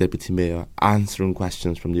 as well as the deputy mayor, answering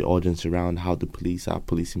questions from the audience around how the police are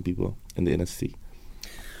policing people in the inner city.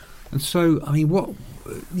 And so, I mean,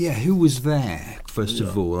 who was there, first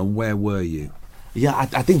of all, and where were you? Yeah,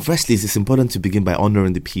 I think firstly it's important to begin by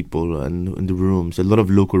honouring the people and in the rooms. A lot of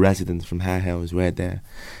local residents from Hare Hills were there.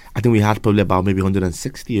 I think we had probably about maybe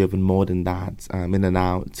 160 or even more than that in and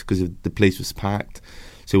out, because the place was packed.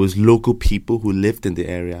 So it was local people who lived in the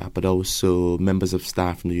area, but also members of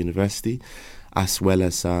staff from the university, as well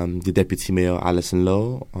as the Deputy Mayor, Alison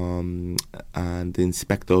Lowe, and the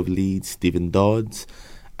Inspector of Leeds, Stephen Dodds,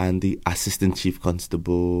 and the Assistant Chief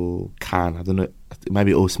Constable Khan. I don't know, it might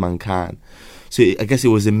be Osman Khan. So I guess it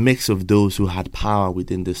was a mix of those who had power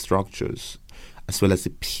within the structures, as well as the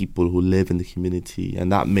people who live in the community.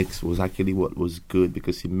 And that mix was actually what was good,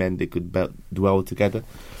 because it meant they could dwell together,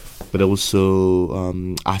 but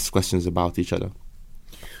also ask questions about each other.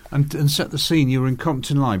 And set the scene, you were in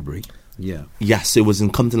Compton Library. Yeah. Yes, it was in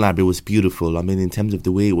Compton Library. It was beautiful. I mean, in terms of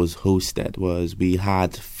the way it was hosted, we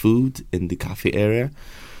had food in the cafe area,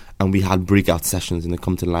 and we had breakout sessions in the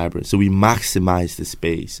Compton Library. So we maximised the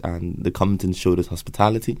space, and the Compton showed us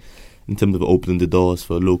hospitality in terms of opening the doors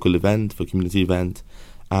for a local event, for a community event,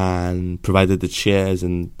 and provided the chairs.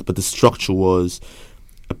 But the structure was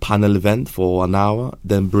a panel event for an hour,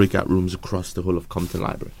 then breakout rooms across the whole of Compton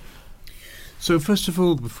Library. So first of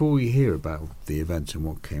all, before we hear about the event and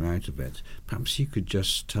what came out of it, perhaps you could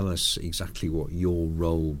just tell us exactly what your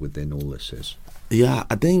role within all this is. Yeah,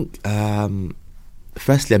 I think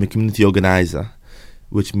firstly I'm a community organiser,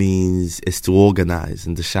 which means it's to organise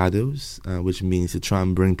in the shadows, which means to try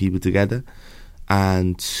and bring people together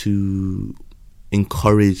and to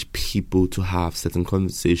encourage people to have certain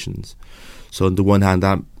conversations. So on the one hand,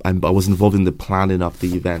 I was involved in the planning of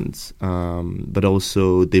the events, but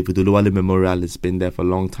also David Oluwale Memorial has been there for a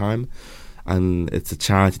long time, and it's a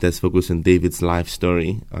charity that's focused on David's life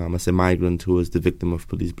story as a migrant who was the victim of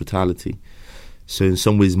police brutality. So in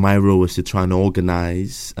some ways, my role was to try and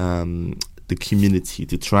organise the community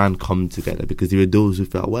to try and come together, because there were those who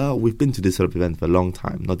felt, well, we've been to this sort of event for a long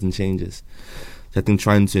time, nothing changes. So I think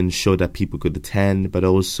trying to ensure that people could attend, but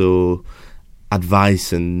also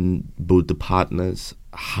advising both the partners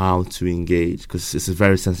how to engage, because it's a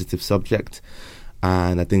very sensitive subject.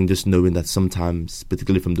 And I think just knowing that sometimes,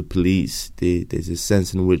 particularly from the police, there's a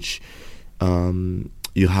sense in which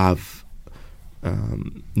you have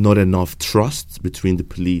not enough trust between the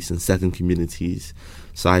police and certain communities.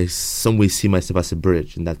 So I some way see myself as a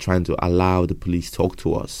bridge in that, trying to allow the police talk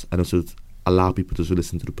to us and also allow people to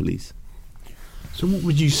listen to the police. So what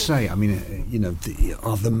would you say, I mean,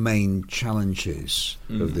 are the main challenges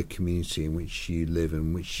of the community in which you live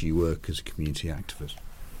and which you work as a community activist?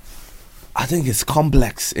 I think it's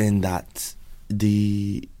complex in that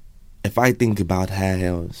if I think about Hair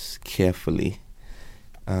Hills carefully,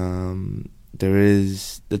 there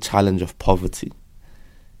is the challenge of poverty,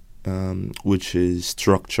 which is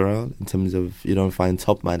structural in terms of you don't find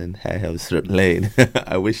top man in Hair Hills Lane.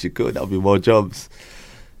 I wish you could. There'll be more jobs.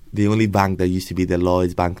 The only bank that used to be the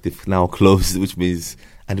Lloyds Bank, they've now closed, which means,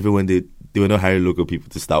 and everyone they were not hiring local people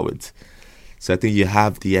to start with. So I think you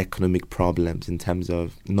have the economic problems in terms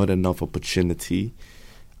of not enough opportunity.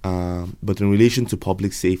 But in relation to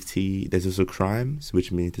public safety, there's also crimes,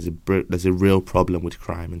 which means there's a real problem with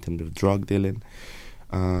crime in terms of drug dealing,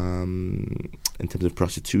 in terms of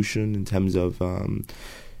prostitution, in terms of...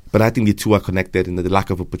 but I think the two are connected, and the lack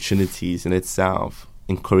of opportunities in itself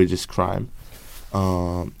encourages crime.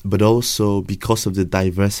 But also because of the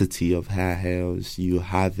diversity of Hair Hills, you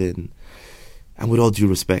have and with all due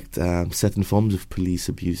respect, certain forms of police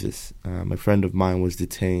abuses. A friend of mine was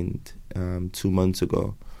detained 2 months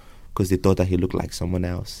ago because they thought that he looked like someone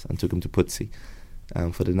else and took him to Putsi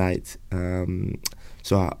for the night.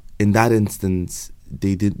 So in that instance,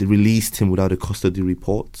 they released him without a custody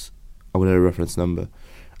report or without a reference number,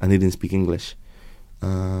 and he didn't speak English.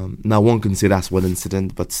 Now one can say that's one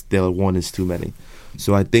incident, but still one is too many.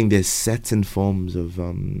 So I think there's certain forms of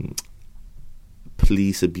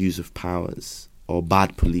police abuse of powers or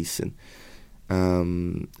bad policing.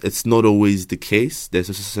 It's not always the case. There's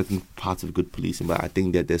also certain parts of good policing, but I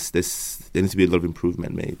think that there needs to be a lot of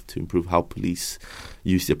improvement made to improve how police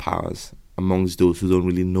use their powers amongst those who don't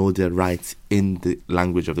really know their rights in the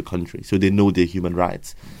language of the country. So they know their human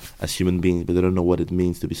rights as human beings, but they don't know what it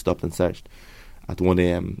means to be stopped and searched at 1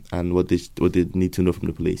 a.m. and what they need to know from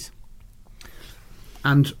the police.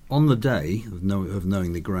 And on the day of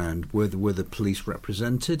knowing the ground, were the police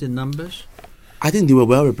represented in numbers? I think they were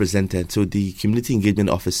well represented. So the community engagement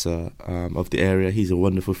officer of the area, he's a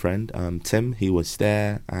wonderful friend, Tim, he was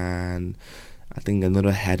there, and I think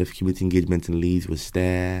another head of community engagement in Leeds was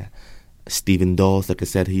there. Stephen Dawes, like I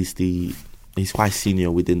said, he's quite senior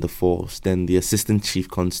within the force. Then the assistant chief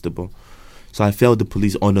constable. So I felt the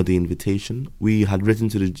police honoured the invitation. We had written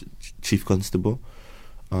to the chief constable,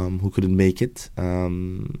 who couldn't make it.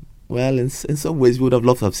 Well, in some ways, we would have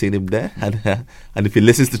loved to have seen him there. And if he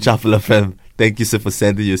listens to Chapel FM, thank you, sir, for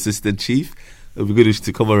sending your assistant chief. It would be good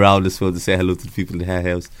to come around as well to say hello to the people in Hair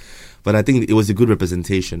Hills. But I think it was a good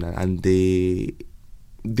representation, and they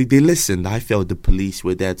listened. I felt the police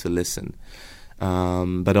were there to listen.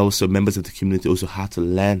 But also members of the community also had to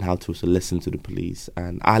learn how to also listen to the police.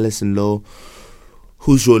 And Alison Lowe,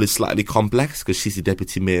 whose role is slightly complex because she's the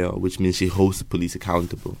deputy mayor, which means she holds the police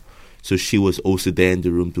accountable. So she was also there in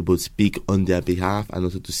the room to both speak on their behalf and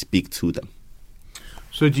also to speak to them.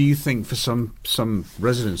 So do you think for some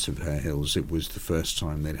residents of Hair Hills it was the first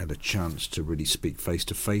time they'd had a chance to really speak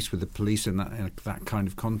face-to-face with the police in that kind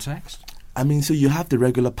of context? I mean, so you have the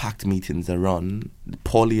regular packed meetings that run,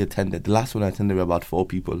 poorly attended. The last one I attended were about 4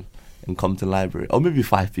 people in Compton Library, or maybe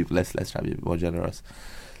 5 people. Let's try to be more generous.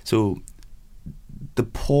 So the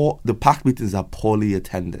packed meetings are poorly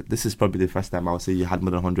attended. This is probably the first time I would say you had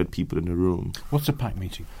more than 100 people in the room. What's a packed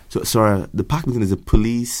meeting? So sorry, the packed meeting is a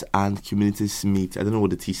police and communities meet. I don't know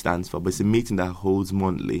what the T stands for, but it's a meeting that holds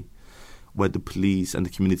monthly, where the police and the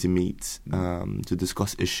community meet to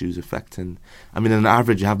discuss issues affecting... I mean, on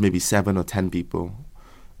average, you have maybe 7 or 10 people.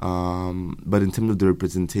 But in terms of the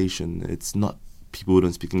representation, it's not people who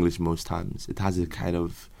don't speak English most times. It has a kind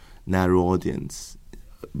of narrow audience,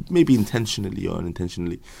 maybe intentionally or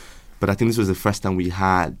unintentionally. But I think this was the first time we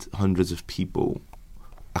had hundreds of people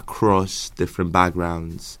across different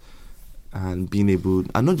backgrounds and being able...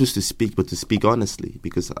 And not just to speak, but to speak honestly.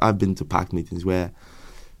 Because I've been to packed meetings where...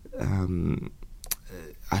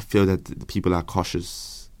 I feel that the people are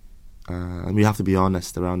cautious, and we have to be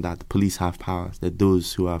honest around that. The police have powers. They're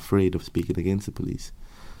those who are afraid of speaking against the police,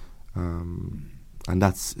 and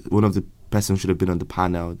that's one of the persons who should have been on the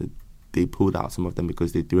panel. That they pulled out some of them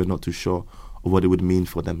because they were not too sure of what it would mean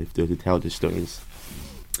for them if they were to tell their stories.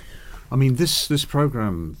 I mean, this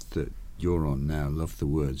program that you're on now, Love the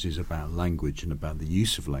Words, is about language and about the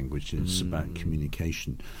use of language. And it's about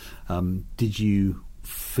communication. Did you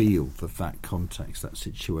feel that context, that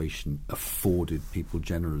situation, afforded people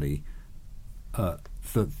generally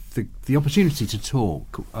the opportunity to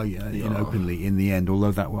talk openly in the end,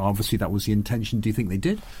 although that was the intention? Do you think they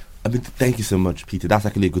did? I mean, thank you so much, Peter. That's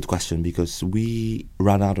actually a good question because we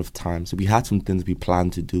ran out of time. So we had some things we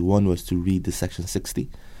planned to do. One was to read the Section 60,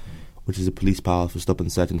 which is a police power for stop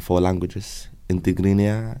and search in 4 languages, in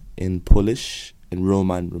Tigrinya, in Polish, in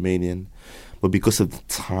Roma and Romanian. But because of the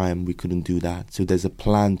time, we couldn't do that. So there's a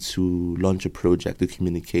plan to launch a project to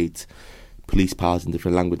communicate police powers in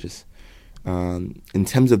different languages. In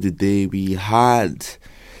terms of the day, we had...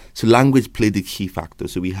 So language played the key factor.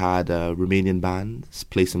 So we had Romanian bands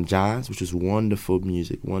play some jazz, which was wonderful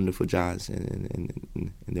music, wonderful jazz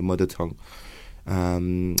in their mother tongue.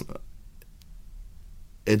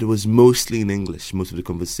 It was mostly in English, most of the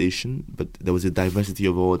conversation, but there was a diversity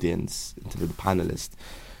of audience in terms of the panelists.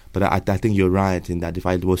 But I think you're right in that if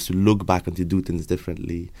I was to look back and to do things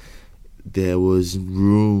differently, there was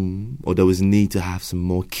room or there was need to have some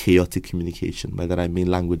more chaotic communication. By that I mean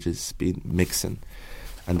languages being mixing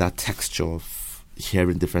and that texture of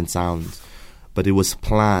hearing different sounds. But it was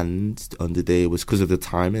planned on the day. It was because of the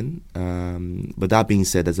timing. But that being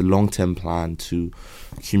said, there's a long-term plan to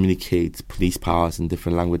communicate police powers in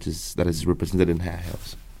different languages that is represented in Hare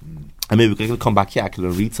Hills. And maybe we can come back here. I can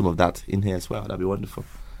read some of that in here as well. That'd be wonderful.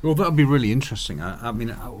 Well, that would be really interesting. I mean,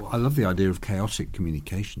 I love the idea of chaotic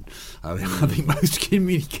communication. I think most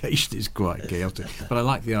communication is quite chaotic, but I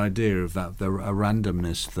like the idea of that, a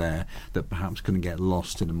randomness there that perhaps can get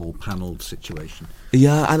lost in a more panelled situation.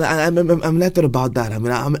 Yeah, and I'm not about that. I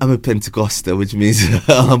mean, I'm a Pentecostal, which means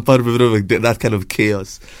I'm part of that kind of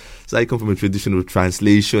chaos. So I come from a tradition of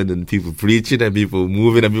translation and people preaching and people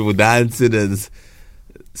moving and people dancing and...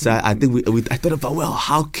 So I think I thought about, well,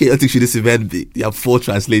 how chaotic should this event be? You have 4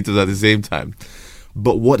 translators at the same time.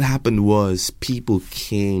 But what happened was people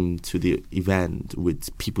came to the event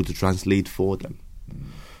with people to translate for them.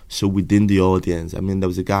 So within the audience, I mean, there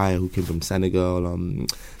was a guy who came from Senegal.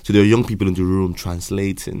 So there were young people in the room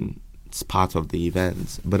translating. It's part of the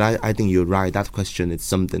event. But I think you're right. That question is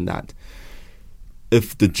something that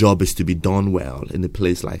if the job is to be done well in a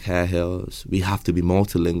place like Hare Hills, we have to be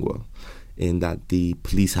multilingual. In that the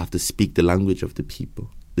police have to speak the language of the people.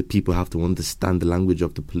 The people have to understand the language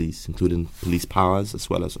of the police, including police powers, as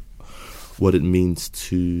well as what it means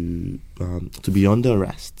to be under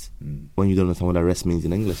arrest when you don't understand what arrest means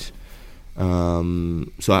in English.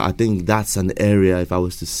 So I think that's an area, if I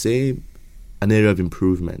was to say, an area of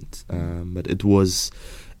improvement. But it was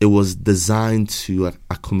designed to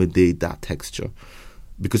accommodate that texture.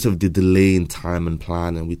 Because of the delay in time and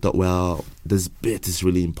plan, and we thought, well, this bit is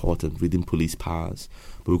really important within police powers,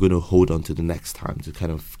 but we're going to hold on to the next time to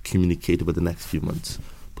kind of communicate over the next few months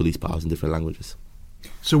police powers in different languages.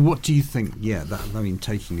 So what do you think,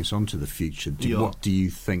 taking us on to the future, what do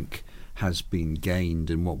you think has been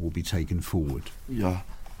gained and what will be taken forward? Yeah.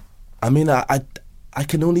 I mean, I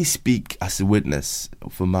can only speak as a witness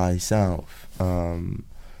for myself,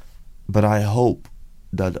 but I hope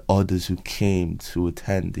that others who came to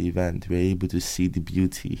attend the event were able to see the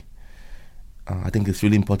beauty. I think it's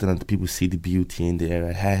really important that people see the beauty in the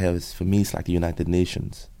area. Hare Hills, for me, it's like the United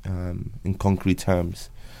Nations, in concrete terms,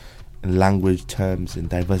 in language terms, in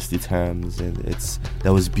diversity terms, and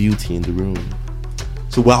there was beauty in the room.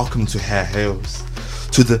 So welcome to Hare Hills,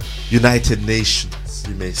 to the United Nations,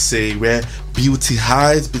 you may say, where beauty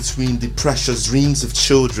hides between the precious dreams of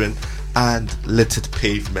children and littered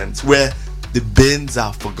pavements, where the bins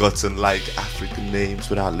are forgotten like African names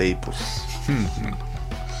without labels.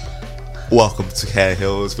 Welcome to Hare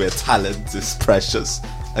Hills, where talent is precious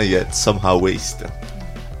and yet somehow wasted.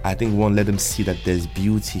 I think one, let them see that there's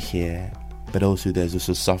beauty here, but also there's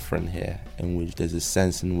also suffering here, in which there's a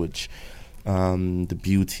sense in which the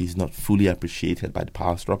beauty is not fully appreciated by the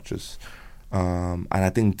power structures. And I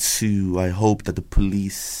think too, I hope that the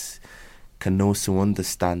police can also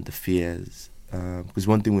understand the fears. Because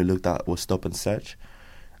one thing we looked at was stop and search,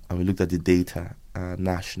 and we looked at the data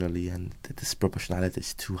nationally, and the disproportionality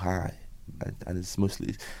is too high, and it's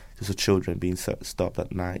mostly just children being stopped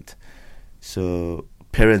at night. So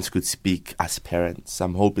parents could speak as parents.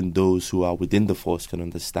 I'm hoping those who are within the force can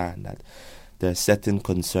understand that there are certain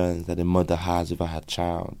concerns that a mother has over her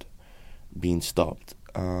child being stopped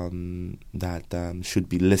that should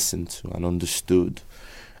be listened to and understood.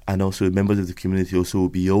 And also members of the community also will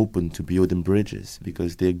be open to building bridges,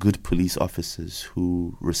 because they're good police officers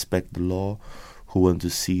who respect the law, who want to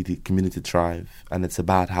see the community thrive. And it's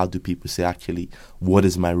about how do people say, actually, what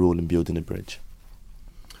is my role in building a bridge?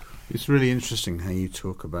 It's really interesting how you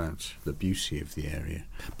talk about the beauty of the area.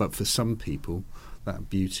 But for some people, that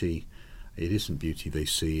beauty, it isn't beauty they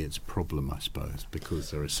see, it's problem, I suppose, because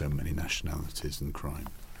there are so many nationalities and crime.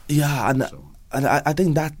 Yeah, and I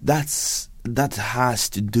think that has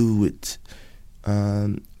to do with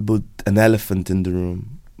both an elephant in the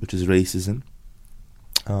room, which is racism.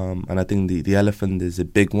 And I think the elephant is a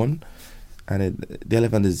big one. And the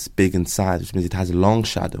elephant is big in size, which means it has a long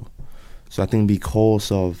shadow. So I think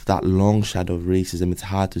because of that long shadow of racism, it's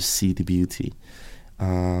hard to see the beauty.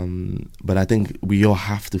 But I think we all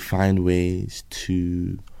have to find ways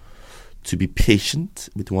to be patient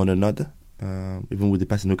with one another, even with the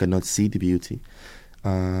person who cannot see the beauty,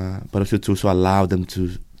 but also to also allow them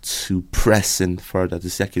to press in further to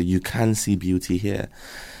say, okay, you can see beauty here.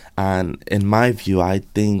 And in my view, I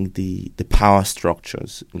think the power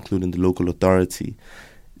structures, including the local authority,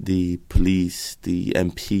 the police, the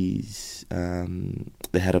MPs,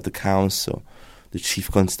 the head of the council, the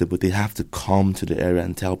chief constable, they have to come to the area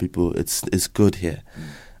and tell people it's good here.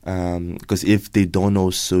 Because if they don't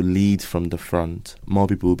also lead from the front, more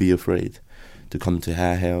people will be afraid to come to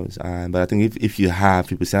Hare Hills. But I think if you have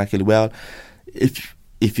people saying, okay, well,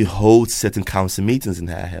 if you hold certain council meetings in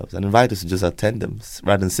Hare Hills and invite us to just attend them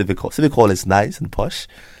rather than Civic Hall. Civic Hall is nice and posh.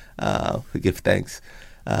 We give thanks.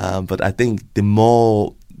 But I think the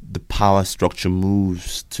more the power structure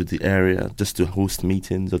moves to the area just to host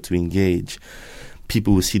meetings or to engage,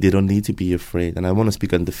 people will see they don't need to be afraid. And I want to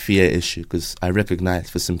speak on the fear issue, because I recognize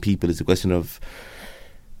for some people it's a question of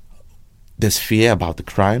there's fear about the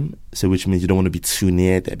crime, so which means you don't want to be too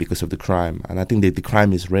near there because of the crime. And I think that the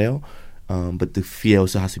crime is real, but the fear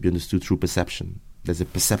also has to be understood through perception. There's a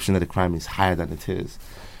perception that the crime is higher than it is.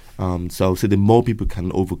 So the more people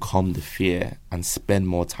can overcome the fear and spend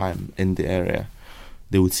more time in the area,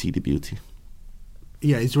 they would see the beauty.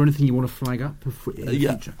 Yeah, is there anything you want to flag up in the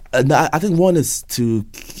future? And I think one is to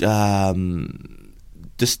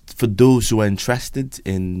just for those who are interested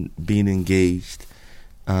in being engaged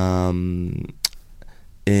in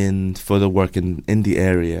further work in the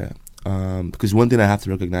area, because one thing I have to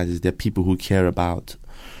recognize is there are people who care about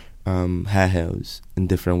Hare Hills in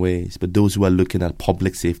different ways, but those who are looking at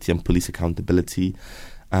public safety and police accountability,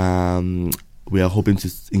 we are hoping to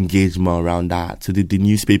engage more around that. So the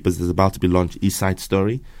newspapers is about to be launched, East Side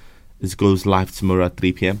Story. It goes live tomorrow at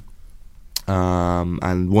 3 p.m.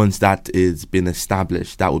 And once that is been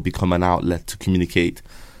established, that will become an outlet to communicate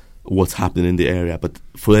what's happening in the area. But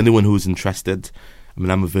for anyone who's interested, I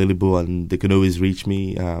mean, I'm available and they can always reach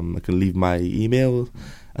me. I can leave my email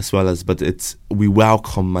as well as, but we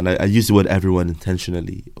welcome, and I use the word everyone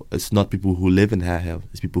intentionally. It's not people who live in Hare Hill,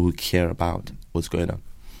 it's people who care about what's going on.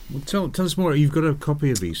 Well, tell us more. You've got a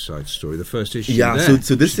copy of East Side Story, the first issue. Yeah, there.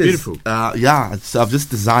 so this is beautiful. So I've just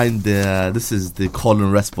designed this is the call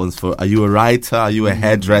and response for: are you a writer? Are you a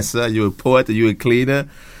hairdresser? Are you a poet? Are you a cleaner?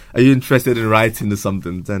 Are you interested in writing or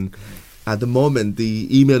something? Then at the moment, the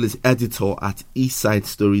email is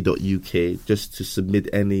editor@eastsidestory.uk, just to submit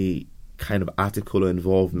any kind of article or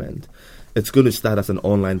involvement. It's going to start as an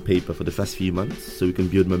online paper for the first few months, so we can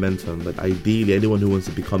build momentum. But ideally, anyone who wants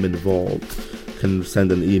to become involved can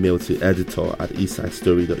send an email to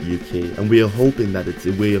editor@eastsidestory.uk. And we are hoping that it's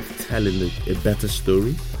a way of telling a better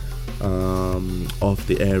story of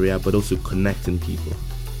the area, but also connecting people.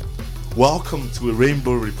 Welcome to a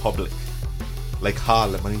rainbow republic, like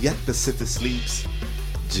Harlem, and yet the city sleeps.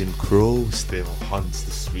 Jim Crow still haunts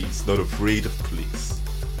the streets, not afraid of police.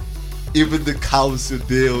 Even the council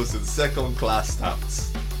deals in second-class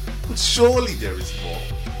stamps. But surely there is more.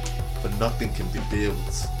 But nothing can be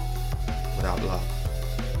built without love.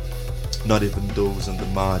 Not even those on the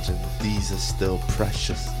margin. These are still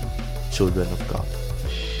precious children of God.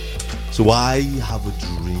 So I have a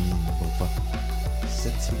dream of a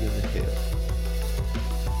city on a hill.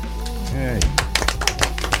 Okay.